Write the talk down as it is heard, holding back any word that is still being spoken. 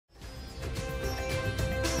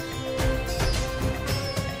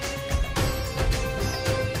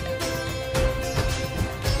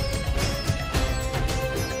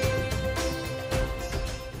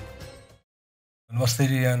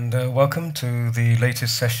Namaste and welcome to the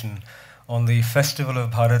latest session on the Festival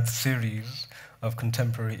of Bharat series of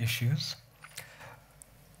contemporary issues.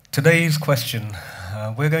 Today's question,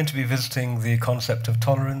 we're going to be visiting the concept of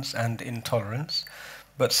tolerance and intolerance,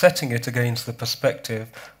 but setting it against the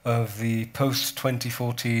perspective of the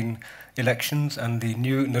post-2014 elections and the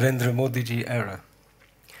new Narendra Modi ji era.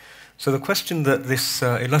 So the question that this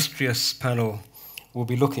illustrious panel will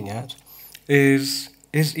be looking at is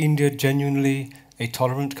India genuinely a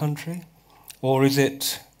tolerant country, or is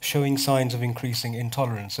it showing signs of increasing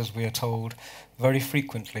intolerance, as we are told very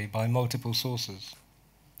frequently by multiple sources?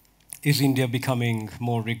 Is India becoming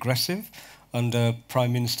more regressive under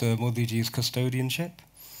Prime Minister Modi ji's custodianship?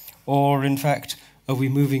 Or, in fact, are we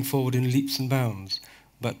moving forward in leaps and bounds,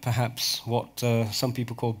 but perhaps what some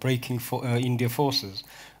people call breaking India forces?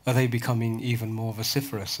 Are they becoming even more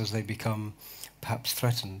vociferous as they become perhaps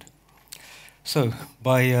threatened? So,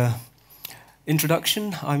 by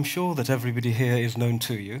introduction, I'm sure that everybody here is known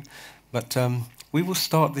to you, but we will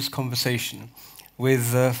start this conversation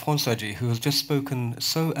with François ji, who has just spoken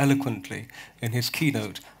so eloquently in his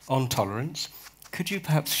keynote on tolerance. Could you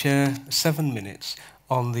perhaps share 7 minutes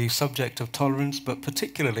on the subject of tolerance, but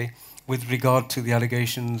particularly with regard to the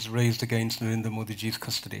allegations raised against Narendra Modi ji's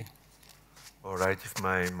custody? All right, if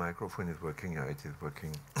my microphone is working, yeah, it is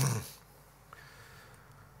working.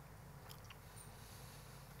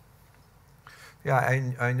 Yeah,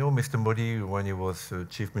 I know Mr. Modi when he was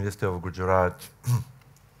Chief Minister of Gujarat.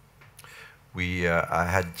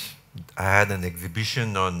 I had an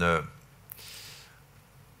exhibition on the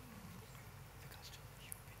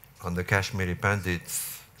Kashmiri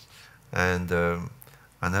Pandits, and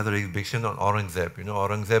another exhibition on Aurangzeb. You know,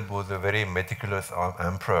 Aurangzeb was a very meticulous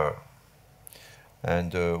emperor,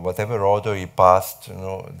 and whatever order he passed, you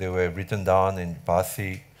know, they were written down in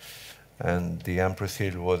Parsi, and the emperor's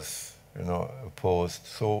seal was, you know, opposed.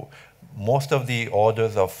 So most of the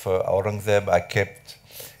orders of Aurangzeb are kept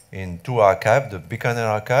in 2 archives, the Bikaner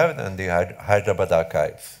archive and the Hyderabad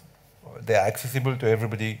archives. They are accessible to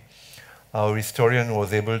everybody. Our historian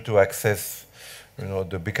was able to access, you know,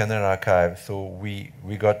 the Bikaner archive. So we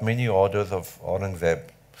got many orders of Aurangzeb,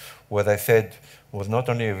 who, as I said, was not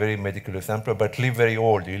only a very meticulous emperor, but lived very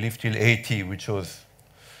old. He lived till 80, which was,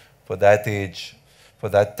 for that age, for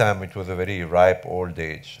that time, it was a very ripe old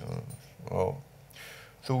age.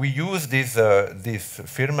 So we use this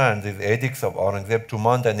firma and these edicts of Aurangzeb to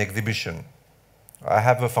mount an exhibition. I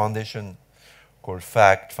have a foundation called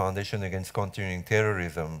FACT, Foundation Against Continuing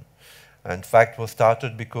Terrorism. And FACT was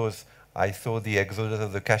started because I saw the exodus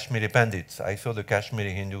of the Kashmiri Pandits. I saw the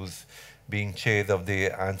Kashmiri Hindus being chased of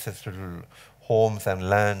their ancestral homes and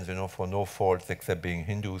lands, you know, for no faults except being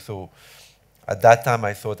Hindu. So at that time,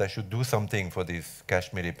 I thought I should do something for these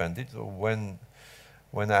Kashmiri Pandits. So when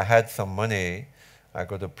I had some money, I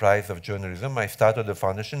got a prize of journalism. I started a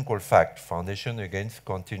foundation called FACT, Foundation Against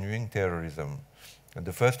Continuing Terrorism. And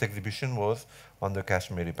the first exhibition was on the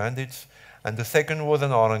Kashmiri Pandits, and the second was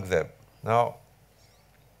on Aurangzeb. Now,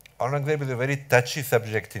 Aurangzeb is a very touchy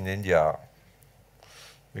subject in India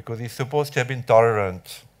because he's supposed to have been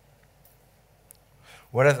tolerant,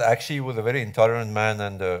 whereas actually he was a very intolerant man,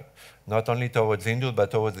 and not only towards Hindus,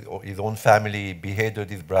 but towards his own family. He beheaded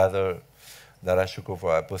his brother, Darashuko,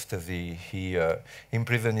 for apostasy. He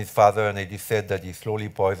imprisoned his father, and it is said that he slowly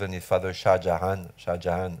poisoned his father, Shah Jahan,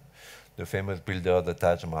 the famous builder of the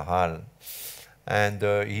Taj Mahal. And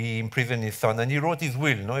he imprisoned his son, and he wrote his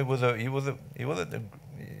will. No, he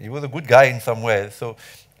was a good guy in some ways. So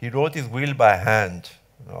he wrote his will by hand.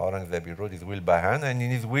 Aurangzeb, he wrote his will by hand, and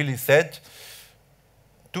in his will he said,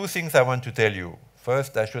 2 things I want to tell you.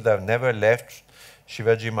 First, I should have never left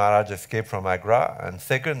Shivaji Maharaj escaped from Agra, and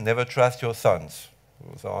second, never trust your sons.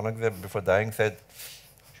 So Aurangzeb, before dying, said,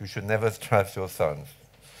 you should never trust your sons.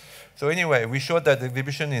 So anyway, we showed that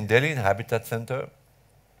exhibition in Delhi, in Habitat Center.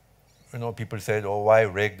 You know, people said, oh, why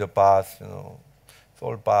rake the past? You know, it's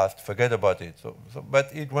all past, forget about it.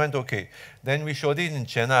 But it went okay. Then we showed it in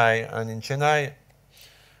Chennai, and in Chennai,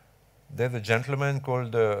 there's a gentleman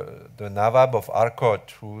called the Nawab of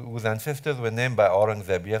Arcot, whose ancestors were named by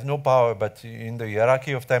Aurangzeb. He has no power, but in the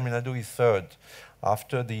hierarchy of Tamil Nadu, he's third.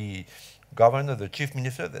 After the governor, the chief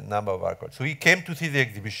minister, the Nawab of Arcot. So he came to see the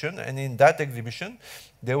exhibition, and in that exhibition,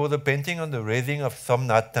 there was a painting on the raising of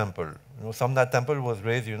Somnath Temple. You know, Somnath Temple was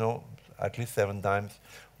raised, you know, at least 7 times.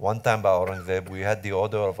 1 time by Aurangzeb. We had the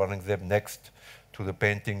order of Aurangzeb next to the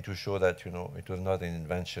painting to show that, you know, it was not an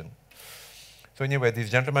invention. So anyway, this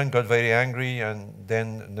gentleman got very angry, and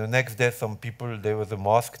then the next day, some people, there was a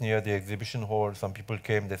mosque near the exhibition hall. Some people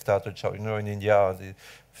came, they started shouting, you know, in India,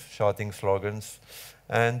 shouting slogans.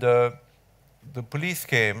 And the police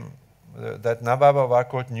came, that Nawab of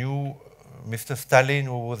Arcot knew Mr. Stalin,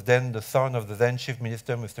 who was then the son of the then chief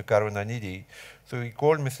minister, Mr. Karunanidhi. So he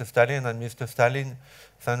called Mr. Stalin, and Mr. Stalin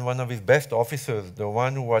sent one of his best officers, the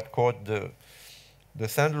one who had caught the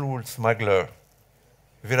sandalwood smuggler,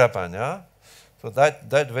 Veerapan, yeah? So that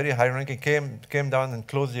very high-ranking came down and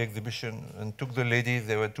closed the exhibition and took the ladies.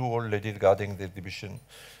 There were 2 old ladies guarding the exhibition.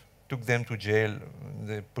 Took them to jail.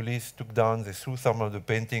 The police took down. They threw some of the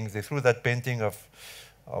paintings. They threw that painting of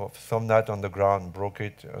Somnath on the ground, broke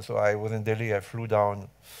it. So I was in Delhi. I flew down,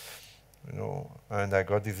 and I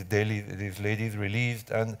got these ladies released.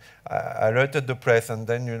 And I alerted the press. And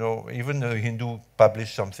then, even the Hindu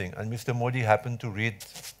published something. And Mr. Modi happened to read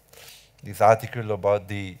this article about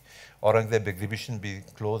the Aurangzeb exhibition being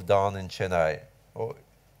closed down in Chennai. Oh,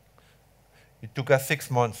 it took us 6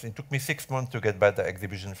 months. It took me 6 months to get back the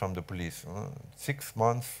exhibition from the police. 6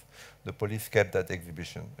 months, the police kept that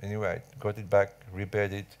exhibition. Anyway, I got it back,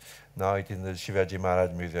 repaired it. Now it's in the Shivaji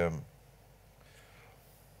Maharaj Museum,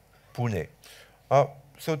 Pune.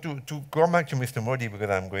 So to come back to Mr. Modi, because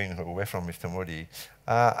I'm going away from Mr. Modi,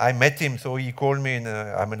 I met him. So he called me in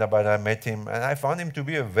Ahmedabad. I met him, and I found him to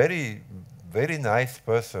be a very, very nice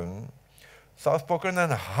person. Soft-spoken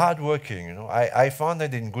and hard-working. I found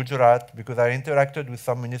that in Gujarat, because I interacted with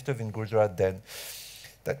some ministers in Gujarat then,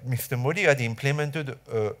 that Mr. Modi had implemented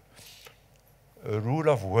a rule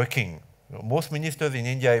of working. Most ministers in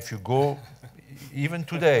India, if you go, even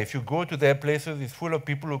today, if you go to their places, it's full of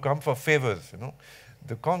people who come for favors.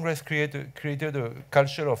 The Congress created a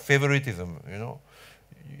culture of favoritism.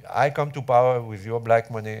 I come to power with your black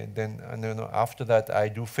money, then after that I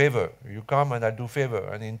do favor. You come and I do favor,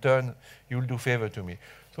 and in turn you'll do favor to me.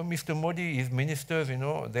 So Mr. Modi, his ministers,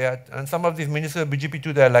 and some of these ministers of BJP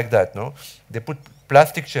too, they're like that, no? They put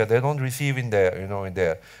plastic chairs. They don't receive in their, in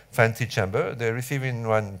their fancy chamber. They receive in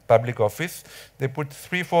one public office. They put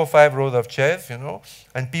 3, 4, 5 rows of chairs,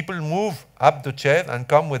 and people move up the chairs and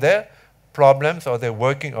come with their problems or their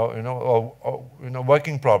working,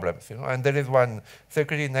 working problems, And there is one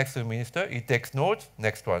secretary next to the minister. He takes notes.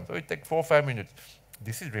 Next one. So it takes 4 or 5 minutes.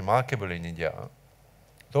 This is remarkable in India.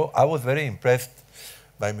 So I was very impressed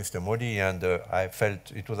by Mr. Modi, and I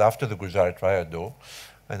felt it was after the Gujarat riot, though,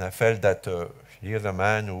 and I felt that here's a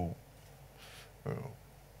man who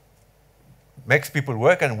makes people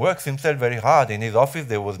work and works himself very hard. In his office,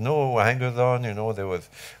 there was no hangers-on, there was,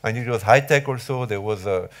 and it was high-tech also. There was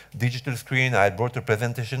a digital screen. I brought a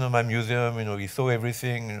presentation of my museum, he saw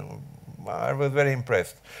everything, I was very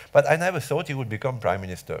impressed. But I never thought he would become prime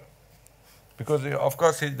minister. Because, of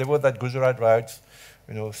course, there was that Gujarat riots,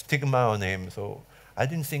 stigma on him, so I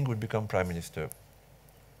didn't think he would become prime minister.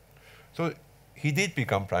 So he did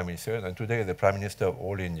become prime minister, and today is the prime minister of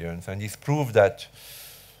all Indians, and he's proved that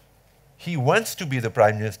he wants to be the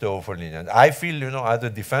prime minister of all Indians. I feel, as a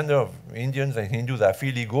defender of Indians and Hindus, I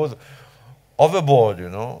feel he goes overboard,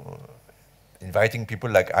 inviting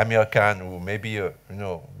people like Amir Khan, who may be a,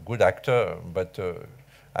 good actor, but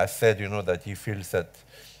has said, that he feels that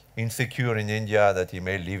insecure in India, that he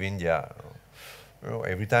may leave India.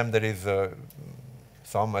 Every time there is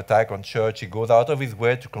some attack on church, he goes out of his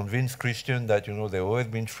way to convince Christians that, they've always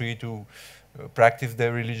been free to practice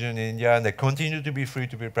their religion in India, and they continue to be free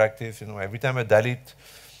to be practiced. Every time a Dalit,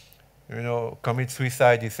 commits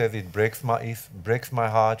suicide, he says it breaks my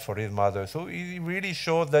heart for his mother. So he really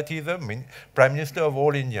shows that he's a prime minister of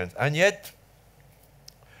all Indians. And yet,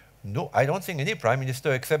 no, I don't think any prime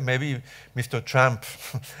minister, except maybe Mr. Trump,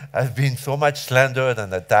 has been so much slandered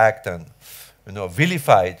and attacked and,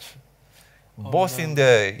 vilified, both in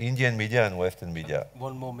the Indian media and Western media.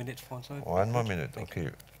 1 more minute, François. 1 more minute, okay.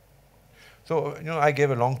 So, I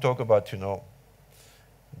gave a long talk about,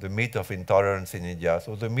 the myth of intolerance in India.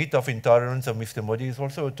 So the myth of intolerance of Mr. Modi is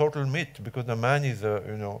also a total myth, because the man is,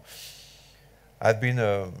 has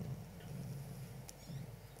been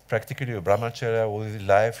practically a brahmacharya all his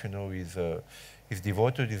life. He's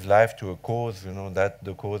devoted his life to a cause, that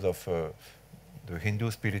the cause of the Hindu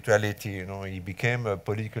spirituality. He became a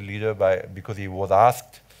political leader because he was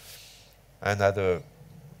asked, and as a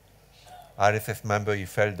RSS member, he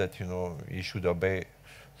felt that he should obey.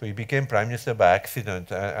 So he became prime minister by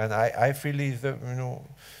accident, and I feel he's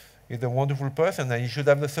a wonderful person, and he should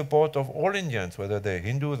have the support of all Indians, whether they're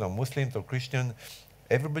Hindus or Muslims or Christians.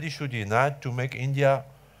 Everybody should unite to make India,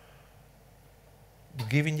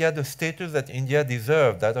 give India the status that India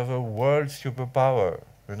deserves, that of a world superpower,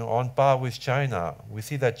 on par with China. We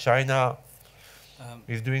see that China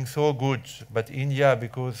is doing so good, but India,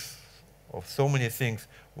 because of so many things,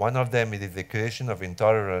 one of them is the creation of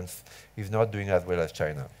intolerance, is not doing as well as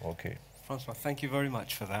China. Okay. François, thank you very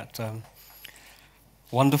much for that.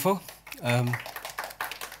 Wonderful.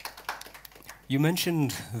 You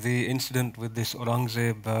mentioned the incident with this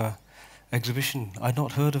Aurangzeb exhibition. I'd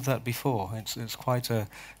not heard of that before. It's quite a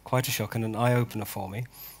shock and an eye-opener for me.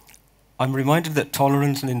 I'm reminded that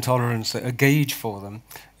tolerance and intolerance, a gauge for them,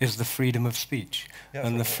 is the freedom of speech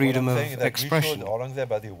and the freedom of expression. Aurangzeb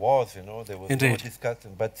as he was, you know, there was Indeed. no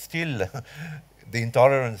discussion, but still the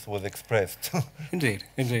intolerance was expressed. Indeed,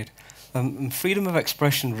 indeed. Freedom of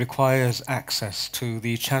expression requires access to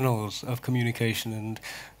the channels of communication and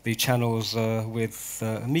the channels with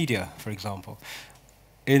media, for example.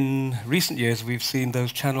 In recent years, we've seen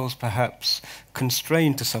those channels perhaps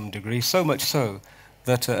constrained to some degree, so much so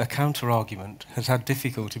that a counter-argument has had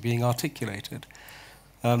difficulty being articulated.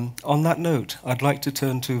 On that note, I'd like to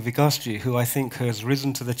turn to Vikasji, who I think has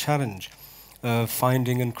risen to the challenge of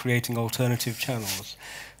finding and creating alternative channels.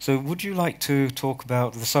 So would you like to talk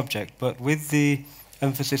about the subject, but with the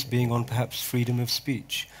emphasis being on perhaps freedom of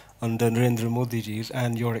speech under Narendra Modiji's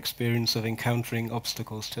and your experience of encountering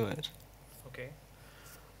obstacles to it? Okay.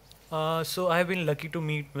 So I have been lucky to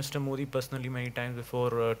meet Mr. Modi personally many times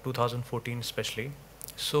before 2014 especially.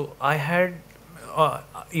 So I had,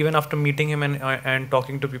 even after meeting him and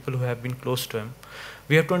talking to people who have been close to him,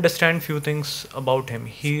 we have to understand few things about him.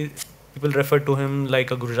 People refer to him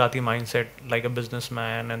like a Gujarati mindset, like a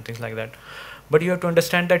businessman and things like that. But you have to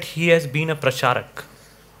understand that he has been a pracharak.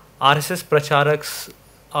 RSS pracharaks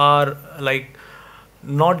are like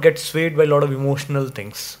not get swayed by a lot of emotional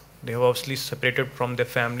things. They have obviously separated from their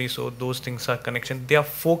family, so those things are connection. They are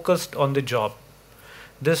focused on the job.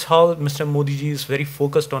 This is how Mr. Modi ji is very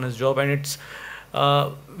focused on his job, and it's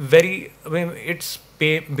it's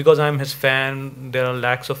because I'm his fan. There are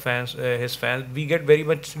lakhs of fans, his fans. We get very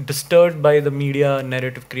much disturbed by the media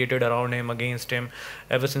narrative created around him, against him,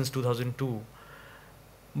 ever since 2002.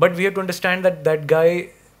 But we have to understand that that guy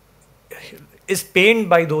is pained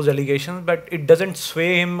by those allegations, but it doesn't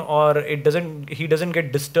sway him, or he doesn't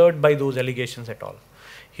get disturbed by those allegations at all.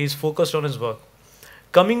 He's focused on his work.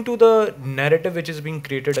 Coming to the narrative which is being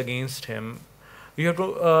created against him, you have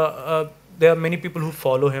to. There are many people who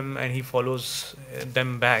follow him, and he follows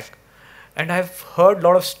them back. And I've heard a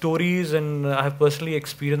lot of stories, and I have personally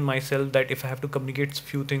experienced myself that if I have to communicate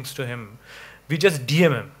few things to him, we just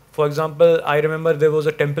DM him. For example, I remember there was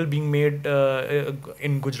a temple being made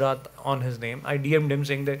in Gujarat on his name. I DM'd him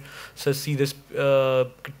saying that, sir, see, this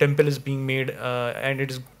temple is being made and it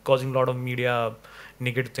is causing a lot of media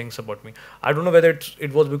negative things about me. I don't know whether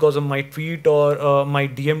it was because of my tweet or my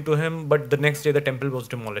DM to him, but the next day the temple was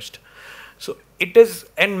demolished. So it is,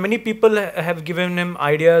 and many people have given him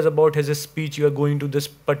ideas about his speech. You are going to this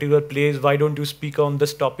particular place. Why don't you speak on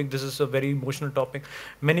this topic? This is a very emotional topic.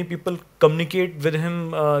 Many people communicate with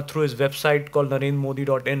him through his website called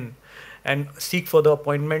narendramodi.in and seek for the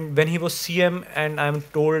appointment. When he was CM, and I'm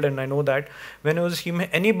told, and I know that, when it was him,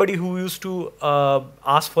 anybody who used to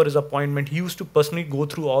ask for his appointment, he used to personally go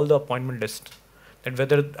through all the appointment lists, that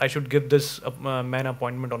whether I should give this man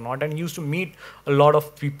appointment or not. And he used to meet a lot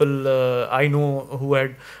of people I know who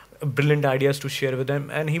had brilliant ideas to share with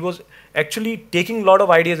him. And he was actually taking a lot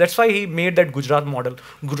of ideas. That's why he made that Gujarat model.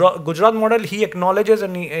 Gujarat model, he acknowledges,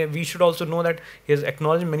 and we should also know that he has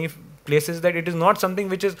acknowledged many places that it is not something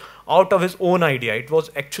which is out of his own idea. It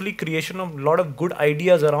was actually creation of a lot of good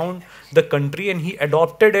ideas around the country, and he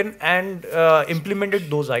adopted and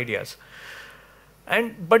implemented those ideas.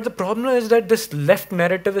 But the problem is that this left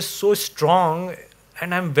narrative is so strong,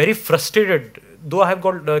 and I'm very frustrated. Though I have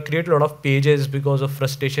created a lot of pages because of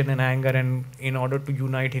frustration and anger, and in order to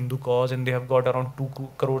unite Hindu cause, and they have got around 2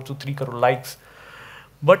 crore to 3 crore likes.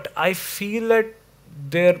 But I feel that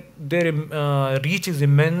their reach is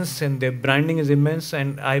immense and their branding is immense.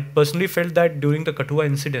 And I personally felt that during the Kathua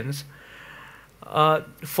incidents,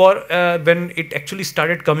 when it actually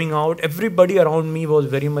started coming out, everybody around me was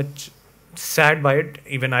very much sad by it.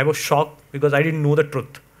 Even I was shocked because I didn't know the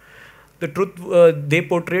truth. The truth, they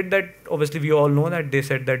portrayed that, obviously we all know that they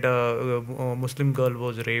said that a Muslim girl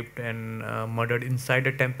was raped and murdered inside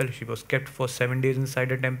a temple. She was kept for 7 days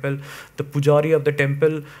inside a temple. The pujari of the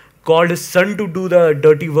temple called his son to do the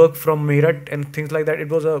dirty work from Meerut and things like that. It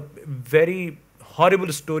was a very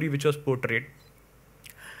horrible story which was portrayed.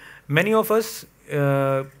 Many of us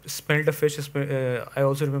smelled a fish. I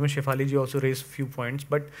also remember Shefali ji also raised few points,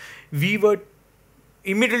 but we were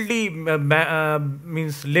immediately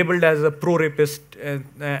means labeled as a pro-rapist,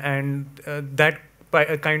 and that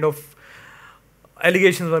kind of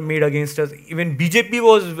allegations were made against us. Even BJP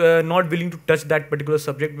was not willing to touch that particular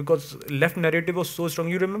subject because left narrative was so strong.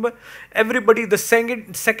 You remember, everybody, the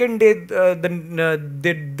second day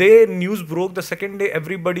the news broke, the second day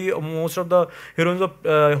everybody, most of the heroines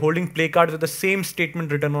were holding placards with the same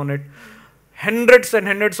statement written on it. hundreds and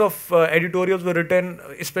hundreds of editorials were written,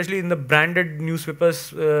 especially in the branded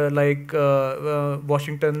newspapers like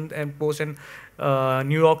Washington and Post and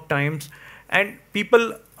New York Times. And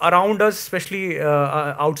people around us, especially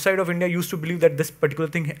outside of India, used to believe that this particular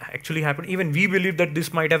thing actually happened. Even we believe that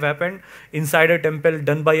this might have happened inside a temple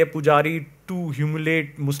done by a pujari to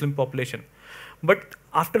humiliate Muslim population. But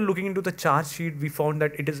after looking into the charge sheet, we found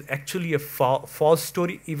that it is actually a false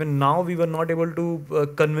story. Even now, we were not able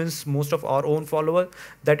to convince most of our own followers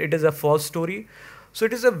that it is a false story. So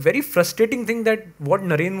it is a very frustrating thing that what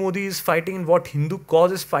Narendra Modi is fighting and what Hindu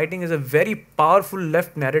cause is fighting is a very powerful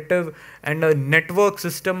left narrative and a network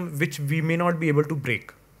system which we may not be able to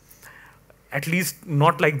break. At least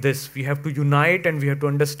not like this. We have to unite and we have to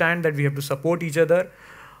understand that we have to support each other.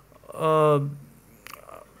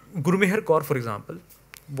 Gurmehar Kaur, for example,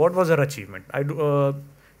 what was her achievement?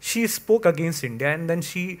 She spoke against India and then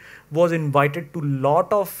she was invited to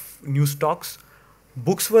lot of news talks.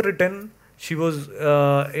 Books were written. She was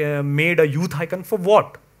made a youth icon for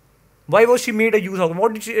what? Why was she made a youth icon?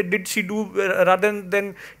 What did she do rather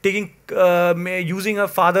than taking using her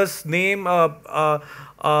father's name,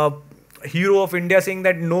 hero of India, saying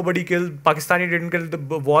that nobody killed Pakistani didn't kill,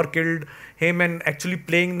 the war killed him, and actually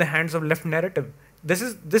playing in the hands of left narrative. This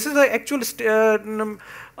is an actual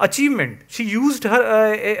achievement. She used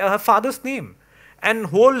her father's name, and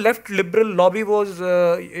whole left liberal lobby was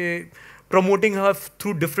promoting her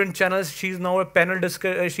through different channels. She's now a panel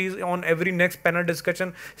she's on every next panel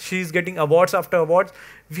discussion. She's getting awards after awards.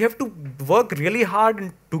 We have to work really hard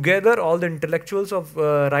and together. All the intellectuals of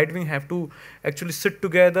right wing have to actually sit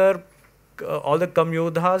together. All the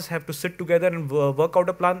Kamyodhas have to sit together and work out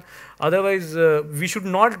a plan. Otherwise, we should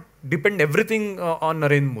not depend everything on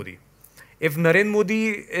Narendra Modi. If Narendra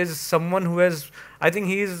Modi is someone who has, I think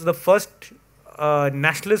he is the first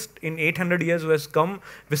nationalist in 800 years who has come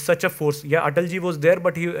with such a force. Yeah, Atalji was there,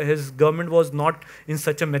 but his government was not in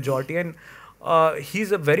such a majority. And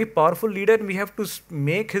he's a very powerful leader, and we have to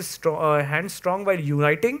make his hand strong while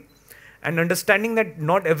uniting and understanding that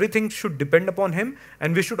not everything should depend upon him,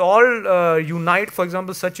 and we should all unite. For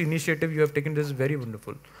example, such initiative you have taken, this is very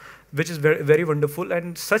wonderful, which is very, very wonderful,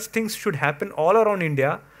 and such things should happen all around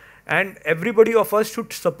India, and everybody of us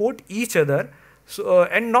should support each other, so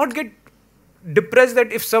and not get depressed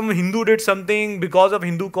that if some Hindu did something because of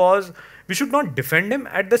Hindu cause, we should not defend him.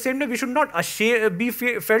 At the same time, we should not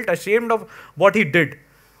felt ashamed of what he did.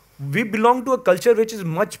 We belong to a culture which is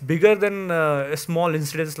much bigger than small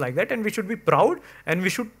incidents like that, and we should be proud and we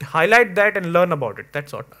should highlight that and learn about it.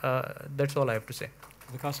 That's all I have to say.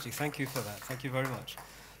 Vikasji, thank you for that. Thank you very much.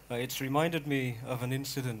 It's reminded me of an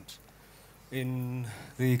incident in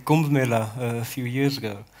the Kumbh Mela a few years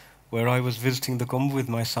ago, where I was visiting the Kumbh with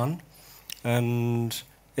my son, and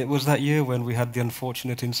it was that year when we had the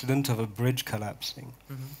unfortunate incident of a bridge collapsing.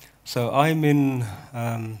 Mm-hmm. So I'm in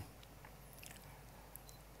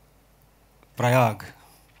Prayag,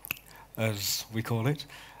 as we call it,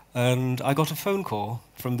 and I got a phone call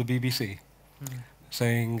from the BBC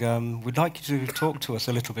saying, we'd like you to talk to us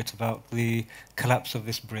a little bit about the collapse of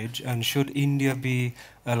this bridge, and should India be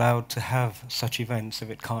allowed to have such events if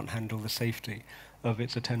it can't handle the safety of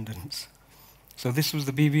its attendants. So this was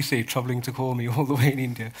the BBC troubling to call me all the way in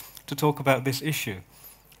India to talk about this issue.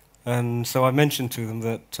 And so I mentioned to them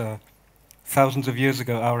that thousands of years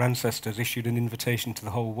ago our ancestors issued an invitation to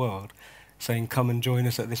the whole world saying, come and join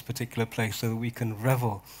us at this particular place so that we can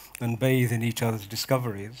revel and bathe in each other's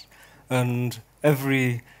discoveries. And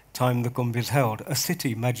every time the Kumbh is held, a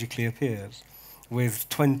city magically appears with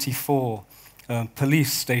 24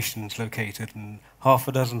 police stations located and half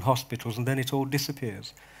a dozen hospitals, and then it all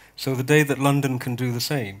disappears. So the day that London can do the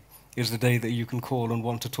same is the day that you can call and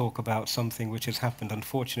want to talk about something which has happened,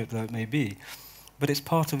 unfortunate though it may be. But it's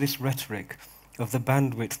part of this rhetoric of the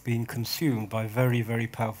bandwidth being consumed by very, very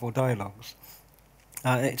powerful dialogues.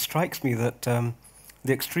 It strikes me that the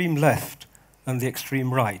extreme left and the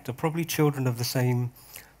extreme right are probably children of the same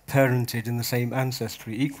parentage and the same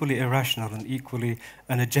ancestry, equally irrational and equally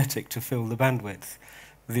energetic to fill the bandwidth.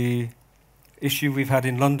 The issue we've had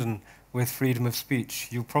in London with freedom of speech,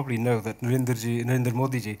 you probably know that Narendra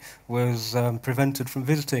Modi was prevented from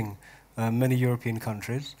visiting many European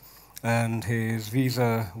countries, and his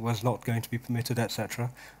visa was not going to be permitted,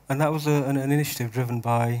 etc. And that was an initiative driven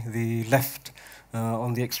by the left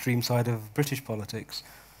on the extreme side of British politics.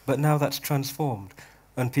 But now that's transformed,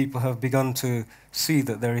 and people have begun to see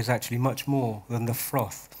that there is actually much more than the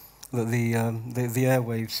froth that the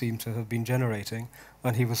airwaves seem to have been generating.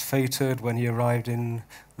 And he was feted when he arrived in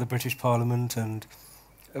the British Parliament, and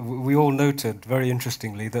we all noted, very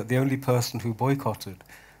interestingly, that the only person who boycotted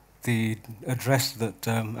the address that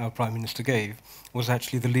our Prime Minister gave was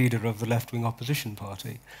actually the leader of the left-wing opposition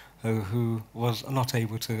party, who was not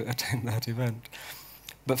able to attend that event.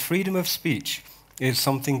 But freedom of speech is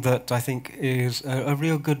something that I think is a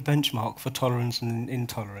real good benchmark for tolerance and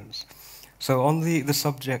intolerance. So on the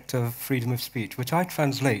subject of freedom of speech, which I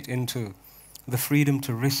translate into the freedom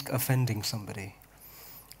to risk offending somebody.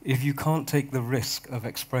 If you can't take the risk of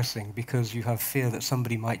expressing because you have fear that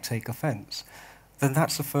somebody might take offense, then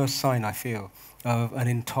that's the first sign, I feel, of an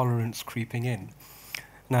intolerance creeping in.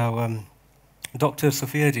 Now, Dr.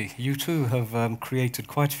 Sofiya, you too have created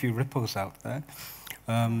quite a few ripples out there.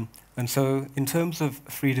 And so in terms of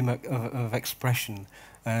freedom of expression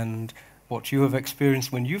and what you have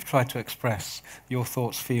experienced when you've tried to express your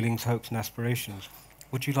thoughts, feelings, hopes and aspirations,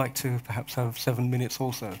 would you like to perhaps have 7 minutes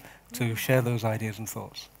also to share those ideas and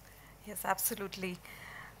thoughts? Yes, absolutely.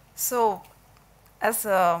 So, as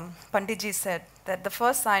Panditji said, that the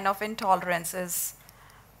first sign of intolerance is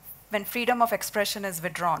when freedom of expression is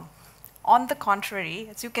withdrawn. On the contrary,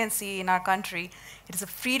 as you can see in our country, it is a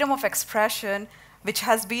freedom of expression which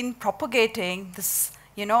has been propagating this,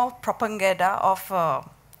 propaganda of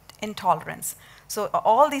intolerance. So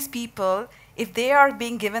all these people, if they are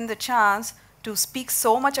being given the chance to speak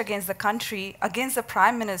so much against the country, against the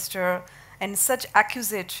Prime Minister, and with such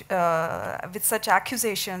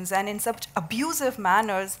accusations and in such abusive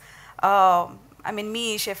manners,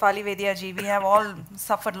 me, Shefali Vaidya ji, we have all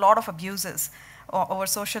suffered a lot of abuses over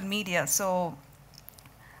social media. So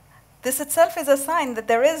this itself is a sign that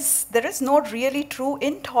there is not really true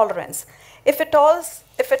intolerance. If at all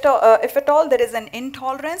there is an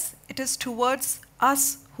intolerance, it is towards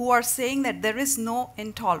us who are saying that there is no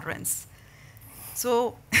intolerance.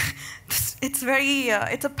 So it's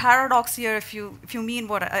a paradox here if you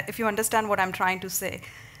understand what I'm trying to say.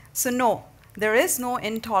 So no, there is no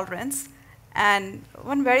intolerance. And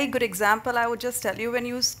one very good example I would just tell you, when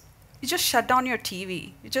you just shut down your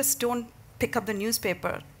TV, you just don't pick up the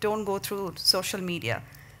newspaper, don't go through social media,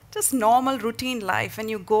 just normal routine life, when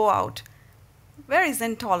you go out, where is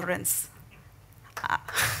intolerance?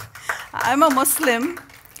 I'm a Muslim.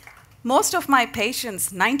 Most of my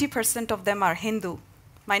patients, 90% of them are Hindu.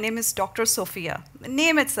 My name is Dr. Sofiya. The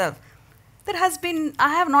name itself. I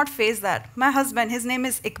have not faced that. My husband, his name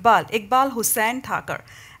is Iqbal Hussain Thakur.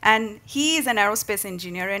 And he is an aerospace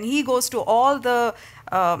engineer, and he goes to all the,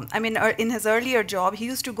 in his earlier job, he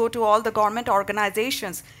used to go to all the government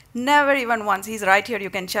organizations. Never even once, he's right here, you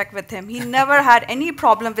can check with him. He never had any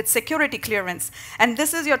problem with security clearance. And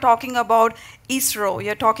this is, you're talking about ISRO,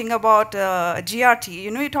 you're talking about GRT,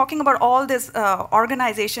 you're talking about all these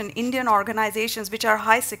Indian organizations which are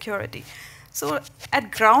high security. So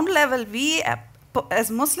at ground level, we, as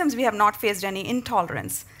Muslims, we have not faced any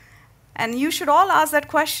intolerance. And you should all ask that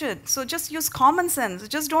question. So just use common sense.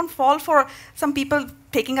 Just don't fall for some people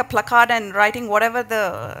taking a placard and writing whatever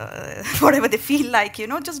they feel like,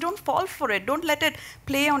 Just don't fall for it. Don't let it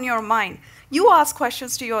play on your mind. You ask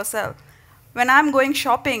questions to yourself. When I'm going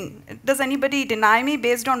shopping, does anybody deny me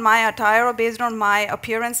based on my attire or based on my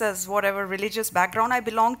appearance as whatever religious background I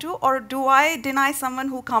belong to? Or do I deny someone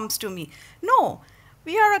who comes to me? No.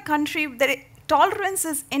 We are a country that tolerance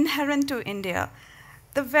is inherent to India.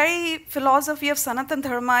 The very philosophy of Sanatan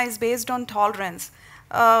Dharma is based on tolerance.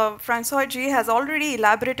 François G has already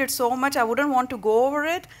elaborated so much, I wouldn't want to go over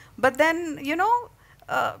it. But then,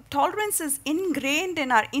 tolerance is ingrained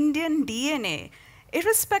in our Indian DNA,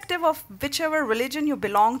 irrespective of whichever religion you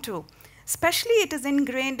belong to. Especially it is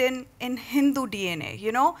ingrained in Hindu DNA,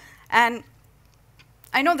 And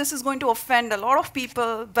I know this is going to offend a lot of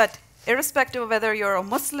people, but irrespective of whether you're a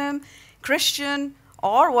Muslim, Christian,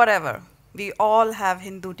 or whatever, we all have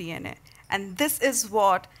Hindu DNA. And this is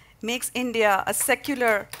what makes India a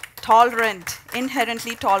secular, tolerant,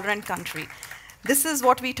 inherently tolerant country. This is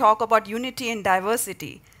what we talk about unity and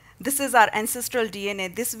diversity. This is our ancestral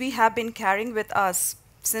DNA. This we have been carrying with us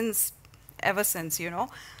ever since,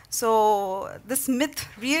 So this myth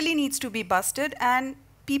really needs to be busted, and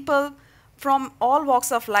people from all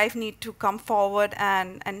walks of life need to come forward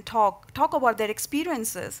and talk about their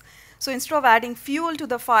experiences. So instead of adding fuel to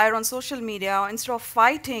the fire on social media, instead of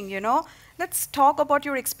fighting, let's talk about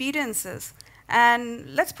your experiences.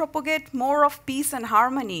 And let's propagate more of peace and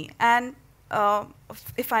harmony. And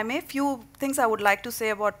if I may, few things I would like to say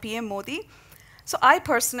about PM Modi. So I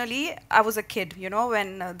personally, I was a kid,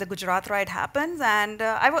 when the Gujarat riot happened, and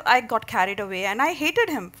I got carried away, and I hated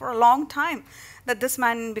him for a long time, that this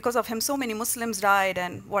man, because of him, so many Muslims died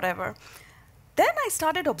and whatever. then I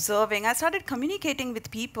started observing, I started communicating with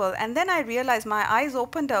people, and then I realized my eyes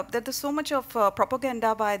opened up that there's so much of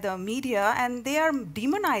propaganda by the media, and they are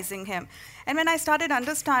demonizing him. And when I started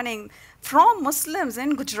understanding from Muslims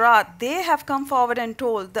in Gujarat, they have come forward and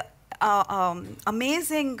told the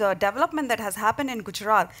amazing development that has happened in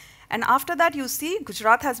Gujarat. And after that, you see,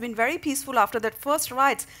 Gujarat has been very peaceful after that first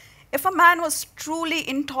riots. If a man was truly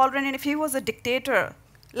intolerant and if he was a dictator,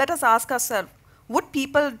 let us ask ourselves, would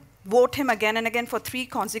people vote him again and again for 2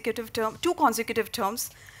 consecutive terms?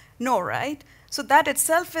 No, right? So that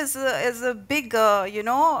itself is a big,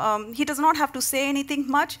 he does not have to say anything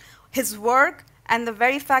much. His work and the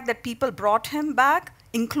very fact that people brought him back,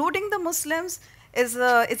 including the Muslims, is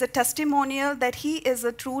a testimonial that he is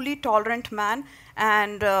a truly tolerant man,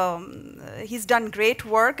 and he's done great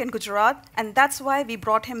work in Gujarat, and that's why we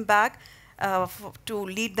brought him back to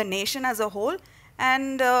lead the nation as a whole,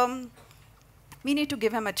 and we need to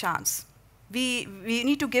give him a chance. We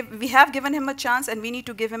have given him a chance, and we need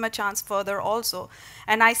to give him a chance further also.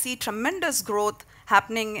 And I see tremendous growth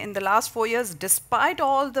happening in the last 4 years, despite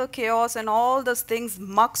all the chaos and all those things,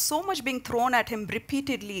 so much being thrown at him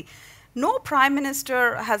repeatedly. No prime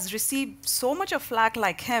minister has received so much of flack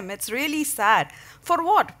like him. It's really sad. For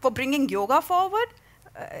what? For bringing yoga forward?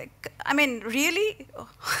 I mean, really?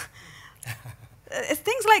 It's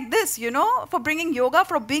things like this, you know, for bringing yoga,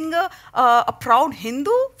 for being a proud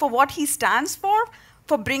Hindu, for what he stands for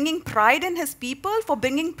bringing pride in his people, for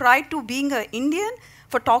bringing pride to being an Indian,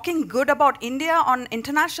 for talking good about India on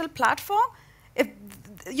international platform.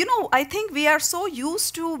 I think we are so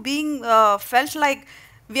used to being felt like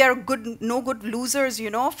we are no good losers, you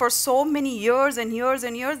know, for so many years and years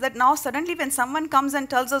and years, that now suddenly when someone comes and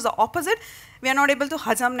tells us the opposite, we are not able to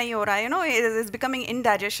hajam nahi ho raha, you know, it's becoming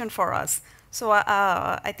indigestion for us. So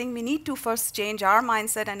I think we need to first change our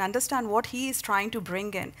mindset and understand what he is trying to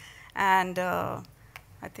bring in. And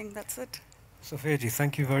I think that's it. Sofiya ji,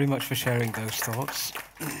 thank you very much for sharing those thoughts.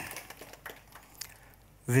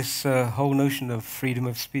 This whole notion of freedom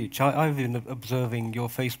of speech, I've been observing your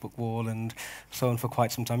Facebook wall and so on for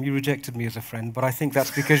quite some time. You rejected me as a friend, but I think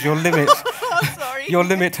that's because your limit, your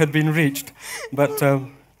limit had been reached. But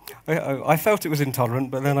I felt it was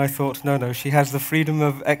intolerant, but then I thought, no, she has the freedom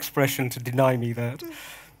of expression to deny me that.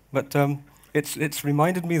 But it's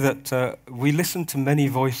reminded me that we listen to many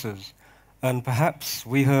voices, and perhaps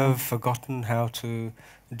we have forgotten how to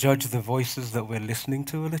judge the voices that we're listening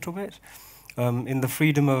to a little bit. In the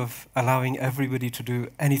freedom of allowing everybody to do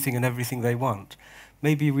anything and everything they want,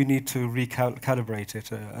 maybe we need to recalibrate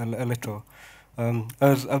it a little.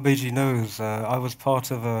 As Abhiji knows, I was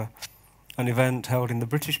part of an event held in the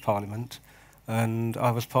British Parliament, and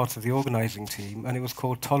I was part of the organising team, and it was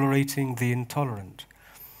called Tolerating the Intolerant.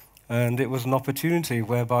 And it was an opportunity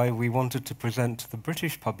whereby we wanted to present to the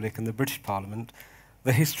British public and the British Parliament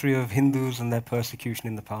the history of Hindus and their persecution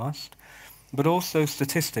in the past, but also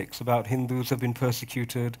statistics about Hindus who have been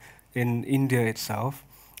persecuted in India itself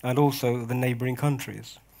and also the neighbouring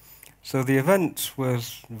countries. So the event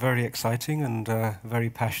was very exciting and very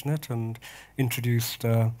passionate, and introduced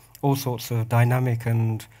all sorts of dynamic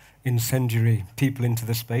and incendiary people into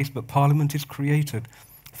the space, but Parliament is created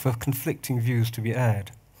for conflicting views to be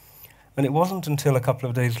aired. And it wasn't until a couple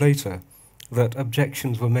of days later that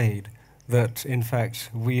objections were made that, in fact,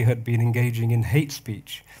 we had been engaging in hate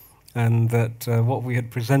speech, and that what we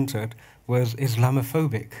had presented was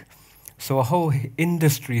Islamophobic. So a whole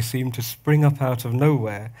industry seemed to spring up out of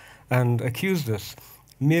nowhere and accused us,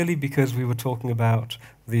 merely because we were talking about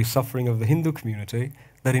the suffering of the Hindu community,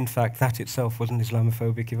 that in fact that itself was an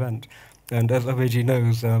Islamophobic event. And as Abhiji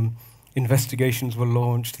knows, investigations were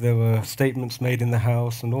launched, there were statements made in the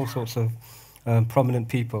House, and all sorts of prominent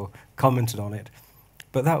people commented on it.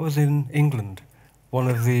 But that was in England, one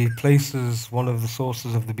of the places, one of the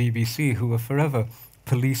sources of the BBC who were forever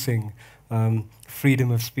policing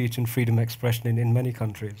freedom of speech and freedom of expression in many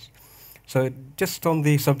countries. So just on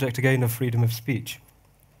the subject again of freedom of speech,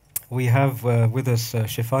 we have with us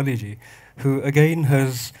Shefali ji, who again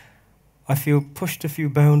has, I feel, pushed a few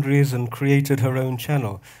boundaries and created her own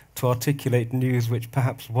channel to articulate news which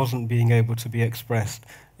perhaps wasn't being able to be expressed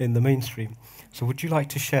in the mainstream. So would you like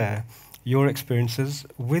to share your experiences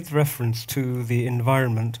with reference to the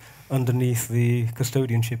environment underneath the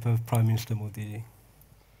custodianship of Prime Minister Modi?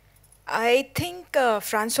 I think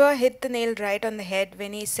François hit the nail right on the head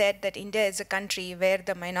when he said that India is a country where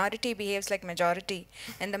the minority behaves like majority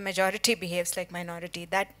and the majority behaves like minority.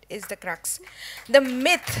 That is the crux. The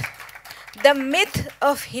myth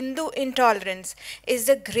of Hindu intolerance is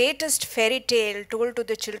the greatest fairy tale told to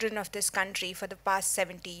the children of this country for the past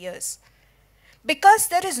 70 years. Because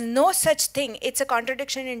there is no such thing, it's a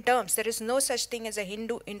contradiction in terms, there is no such thing as a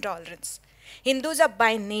Hindu intolerance. Hindus are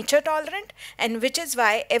by nature tolerant, and which is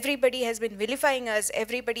why everybody has been vilifying us,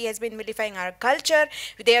 everybody has been vilifying our culture.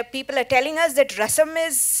 People are telling us that Rasam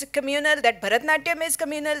is communal, that Bharatnatyam is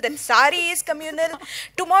communal, that Sari is communal.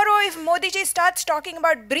 Tomorrow, if Modi ji starts talking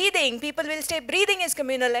about breathing, people will say breathing is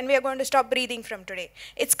communal, and we are going to stop breathing from today.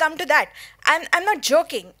 It's come to that. I'm not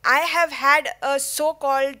joking. I have had a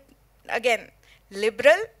so-called, again,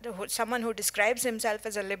 liberal, someone who describes himself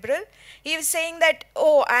as a liberal, he was saying that,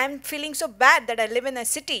 oh, I'm feeling so bad that I live in a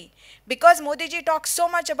city. Because Modi ji talks so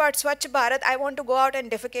much about Swachh Bharat, I want to go out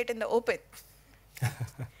and defecate in the open.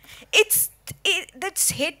 That's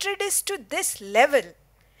hatred is to this level.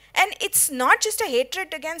 And it's not just a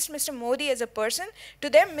hatred against Mr. Modi as a person. To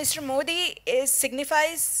them, Mr. Modi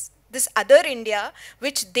signifies this other India,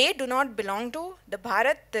 which they do not belong to, the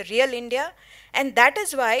Bharat, the real India. And that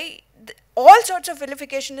is why all sorts of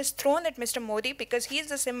vilification is thrown at Mr. Modi, because he is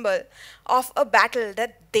the symbol of a battle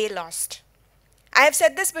that they lost. I have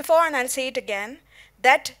said this before and I'll say it again,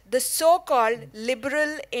 that the so-called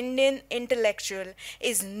liberal Indian intellectual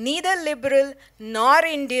is neither liberal nor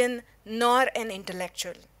Indian nor an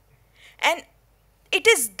intellectual. And it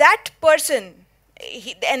is that person,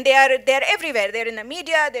 and they are everywhere. They're in the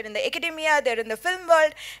media, they're in the academia, they're in the film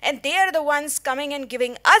world, and they are the ones coming and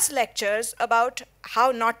giving us lectures about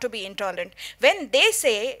how not to be intolerant. When they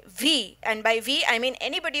say we, and by we I mean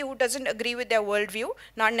anybody who doesn't agree with their worldview,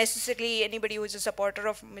 not necessarily anybody who is a supporter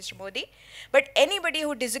of Mr. Modi, but anybody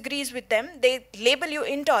who disagrees with them, they label you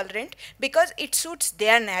intolerant because it suits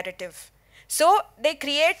their narrative. So they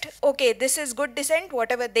create, okay, this is good dissent,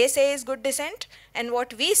 whatever they say is good dissent, and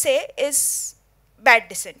what we say is bad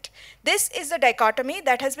dissent. This is the dichotomy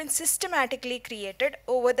that has been systematically created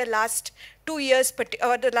over the last 2 years,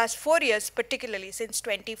 or the last 4 years, particularly since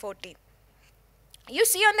 2014. You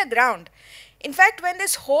see on the ground. In fact, when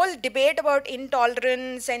this whole debate about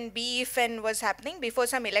intolerance and beef and was happening before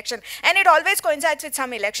some election, and it always coincides with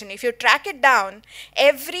some election, if you track it down,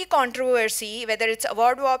 every controversy, whether it's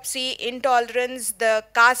award wapsi, intolerance, the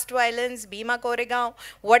caste violence, Bhima Koregaon,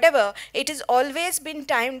 whatever, it has always been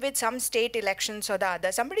timed with some state elections or the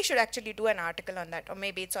other. Somebody should actually do an article on that, or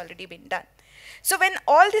maybe it's already been done. So when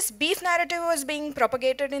all this beef narrative was being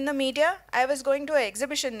propagated in the media, I was going to an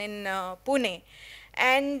exhibition in Pune.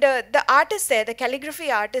 And the artist there, the calligraphy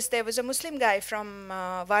artist there, was a Muslim guy from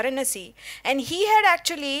Varanasi. And he had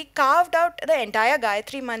actually carved out the entire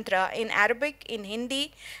Gayatri Mantra in Arabic, in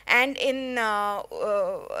Hindi, and in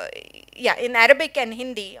Arabic and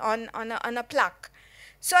Hindi on a plaque.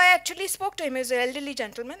 So I actually spoke to him. He was an elderly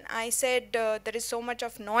gentleman. I said, there is so much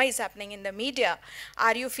of noise happening in the media.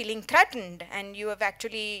 Are you feeling threatened? And you have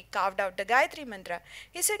actually carved out the Gayatri Mantra.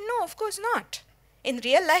 He said, no, of course not. In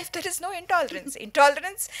real life, there is no intolerance.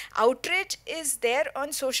 Intolerance, outrage is there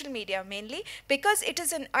on social media mainly because it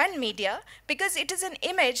is on media, because it is an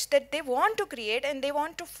image that they want to create and they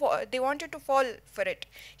want you to fall for it.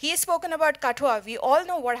 He has spoken about Kathua. We all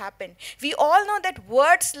know what happened. We all know that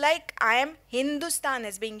words like I am Hindustan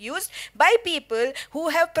is being used by people who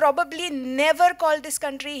have probably never called this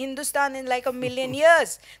country Hindustan in like a million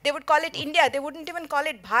years. They would call it India. They wouldn't even call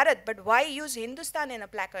it Bharat. But why use Hindustan in a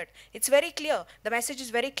placard? It's very clear. The message is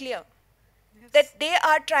very clear. Yes. That they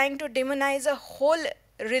are trying to demonize a whole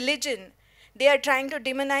religion. They are trying to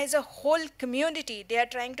demonize a whole community. They are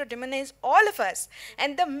trying to demonize all of us.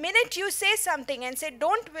 And the minute you say something and say,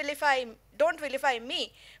 don't vilify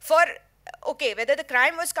me for, okay, whether the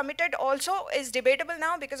crime was committed also is debatable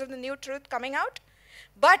now because of the new truth coming out.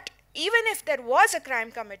 But even if there was a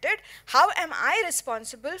crime committed, how am I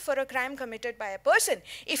responsible for a crime committed by a person?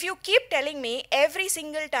 If you keep telling me every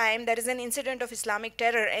single time there is an incident of Islamic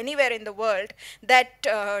terror anywhere in the world, that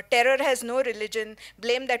terror has no religion,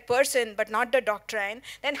 blame that person but not the doctrine,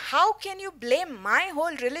 then how can you blame my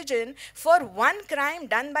whole religion for one crime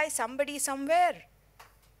done by somebody somewhere?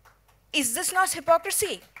 Is this not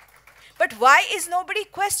hypocrisy? But why is nobody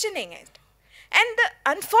questioning it? And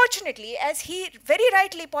unfortunately, as he very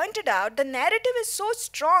rightly pointed out, the narrative is so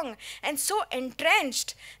strong and so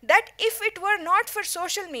entrenched that if it were not for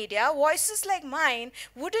social media, voices like mine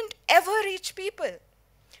wouldn't ever reach people.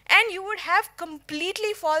 And you would have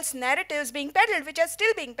completely false narratives being peddled, which are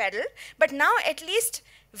still being peddled, but now at least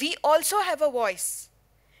we also have a voice.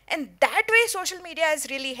 And that way social media has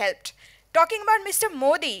really helped. Talking about Mr.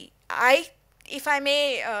 Modi, if I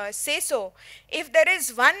may say so, if there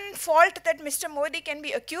is one fault that Mr. Modi can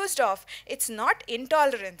be accused of, it's not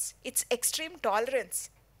intolerance, it's extreme tolerance.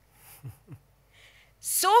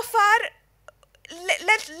 So far,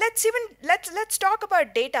 let's talk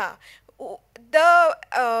about data. the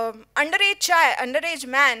underage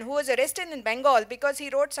man who was arrested in Bengal because he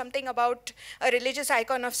wrote something about a religious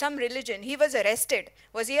icon of some religion, he was arrested.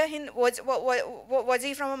 Was he was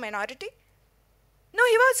he from a minority? No,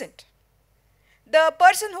 he wasn't. The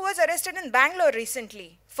person who was arrested in Bangalore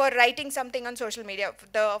recently for writing something on social media,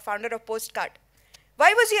 the founder of Postcard,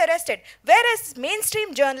 why was he arrested? Whereas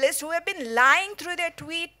mainstream journalists who have been lying through their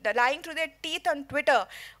teeth on Twitter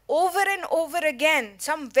over and over again,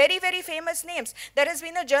 some very, very famous names. There has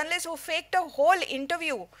been a journalist who faked a whole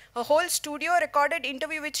interview, a whole studio recorded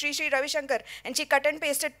interview with Sri Ravi Shankar, and she cut and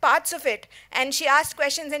pasted parts of it, and she asked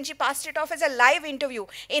questions and she passed it off as a live interview.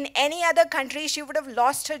 In any other country, she would have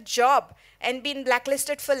lost her job and been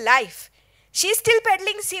blacklisted for life. She's still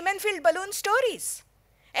peddling semen-filled balloon stories.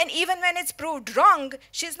 And even when it's proved wrong,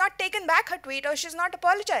 she's not taken back her tweet or she's not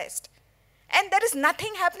apologized. And there is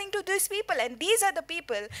nothing happening to these people. And these are the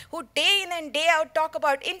people who day in and day out talk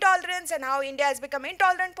about intolerance and how India has become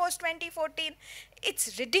intolerant post-2014.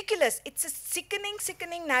 It's ridiculous. It's a sickening,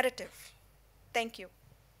 sickening narrative. Thank you.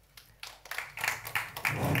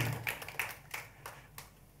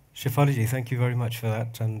 Shefali ji, thank you very much for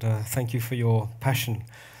that, and thank you for your passion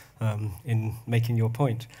in making your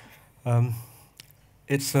point.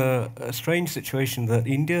 It's a strange situation that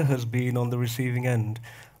India has been on the receiving end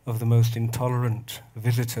of the most intolerant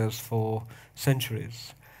visitors for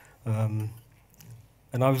centuries. And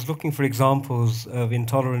I was looking for examples of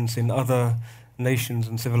intolerance in other nations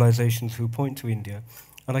and civilizations who point to India,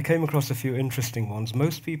 and I came across a few interesting ones.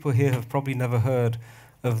 Most people here have probably never heard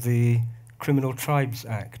of the Criminal Tribes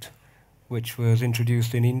Act, which was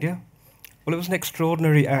introduced in India. Well, it was an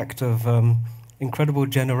extraordinary act of incredible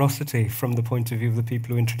generosity from the point of view of the people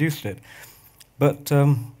who introduced it. But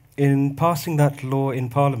in passing that law in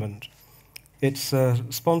Parliament, its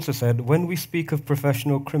sponsor said, when we speak of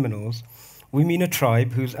professional criminals, we mean a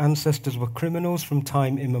tribe whose ancestors were criminals from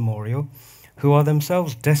time immemorial, who are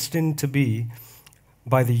themselves destined to be,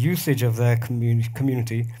 by the usage of their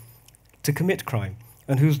community, to commit crime,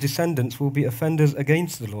 and whose descendants will be offenders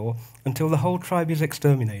against the law until the whole tribe is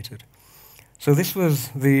exterminated. So this was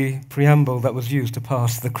the preamble that was used to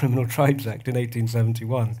pass the Criminal Tribes Act in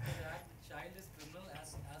 1871.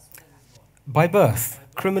 By birth,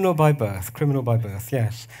 criminal by birth,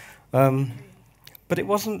 yes. But it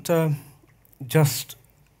wasn't just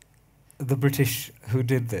the British who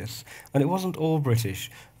did this, and it wasn't all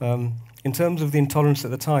British. In terms of the intolerance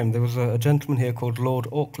at the time, there was a gentleman here called Lord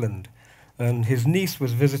Auckland, and his niece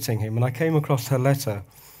was visiting him, and I came across her letter,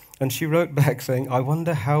 and she wrote back saying, I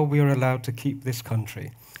wonder how we are allowed to keep this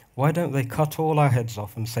country. Why don't they cut all our heads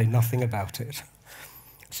off and say nothing about it?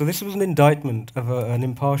 So this was an indictment of an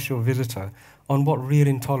impartial visitor on what real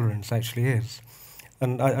intolerance actually is.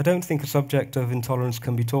 And I don't think a subject of intolerance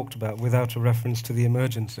can be talked about without a reference to the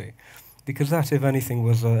emergency, because that, if anything,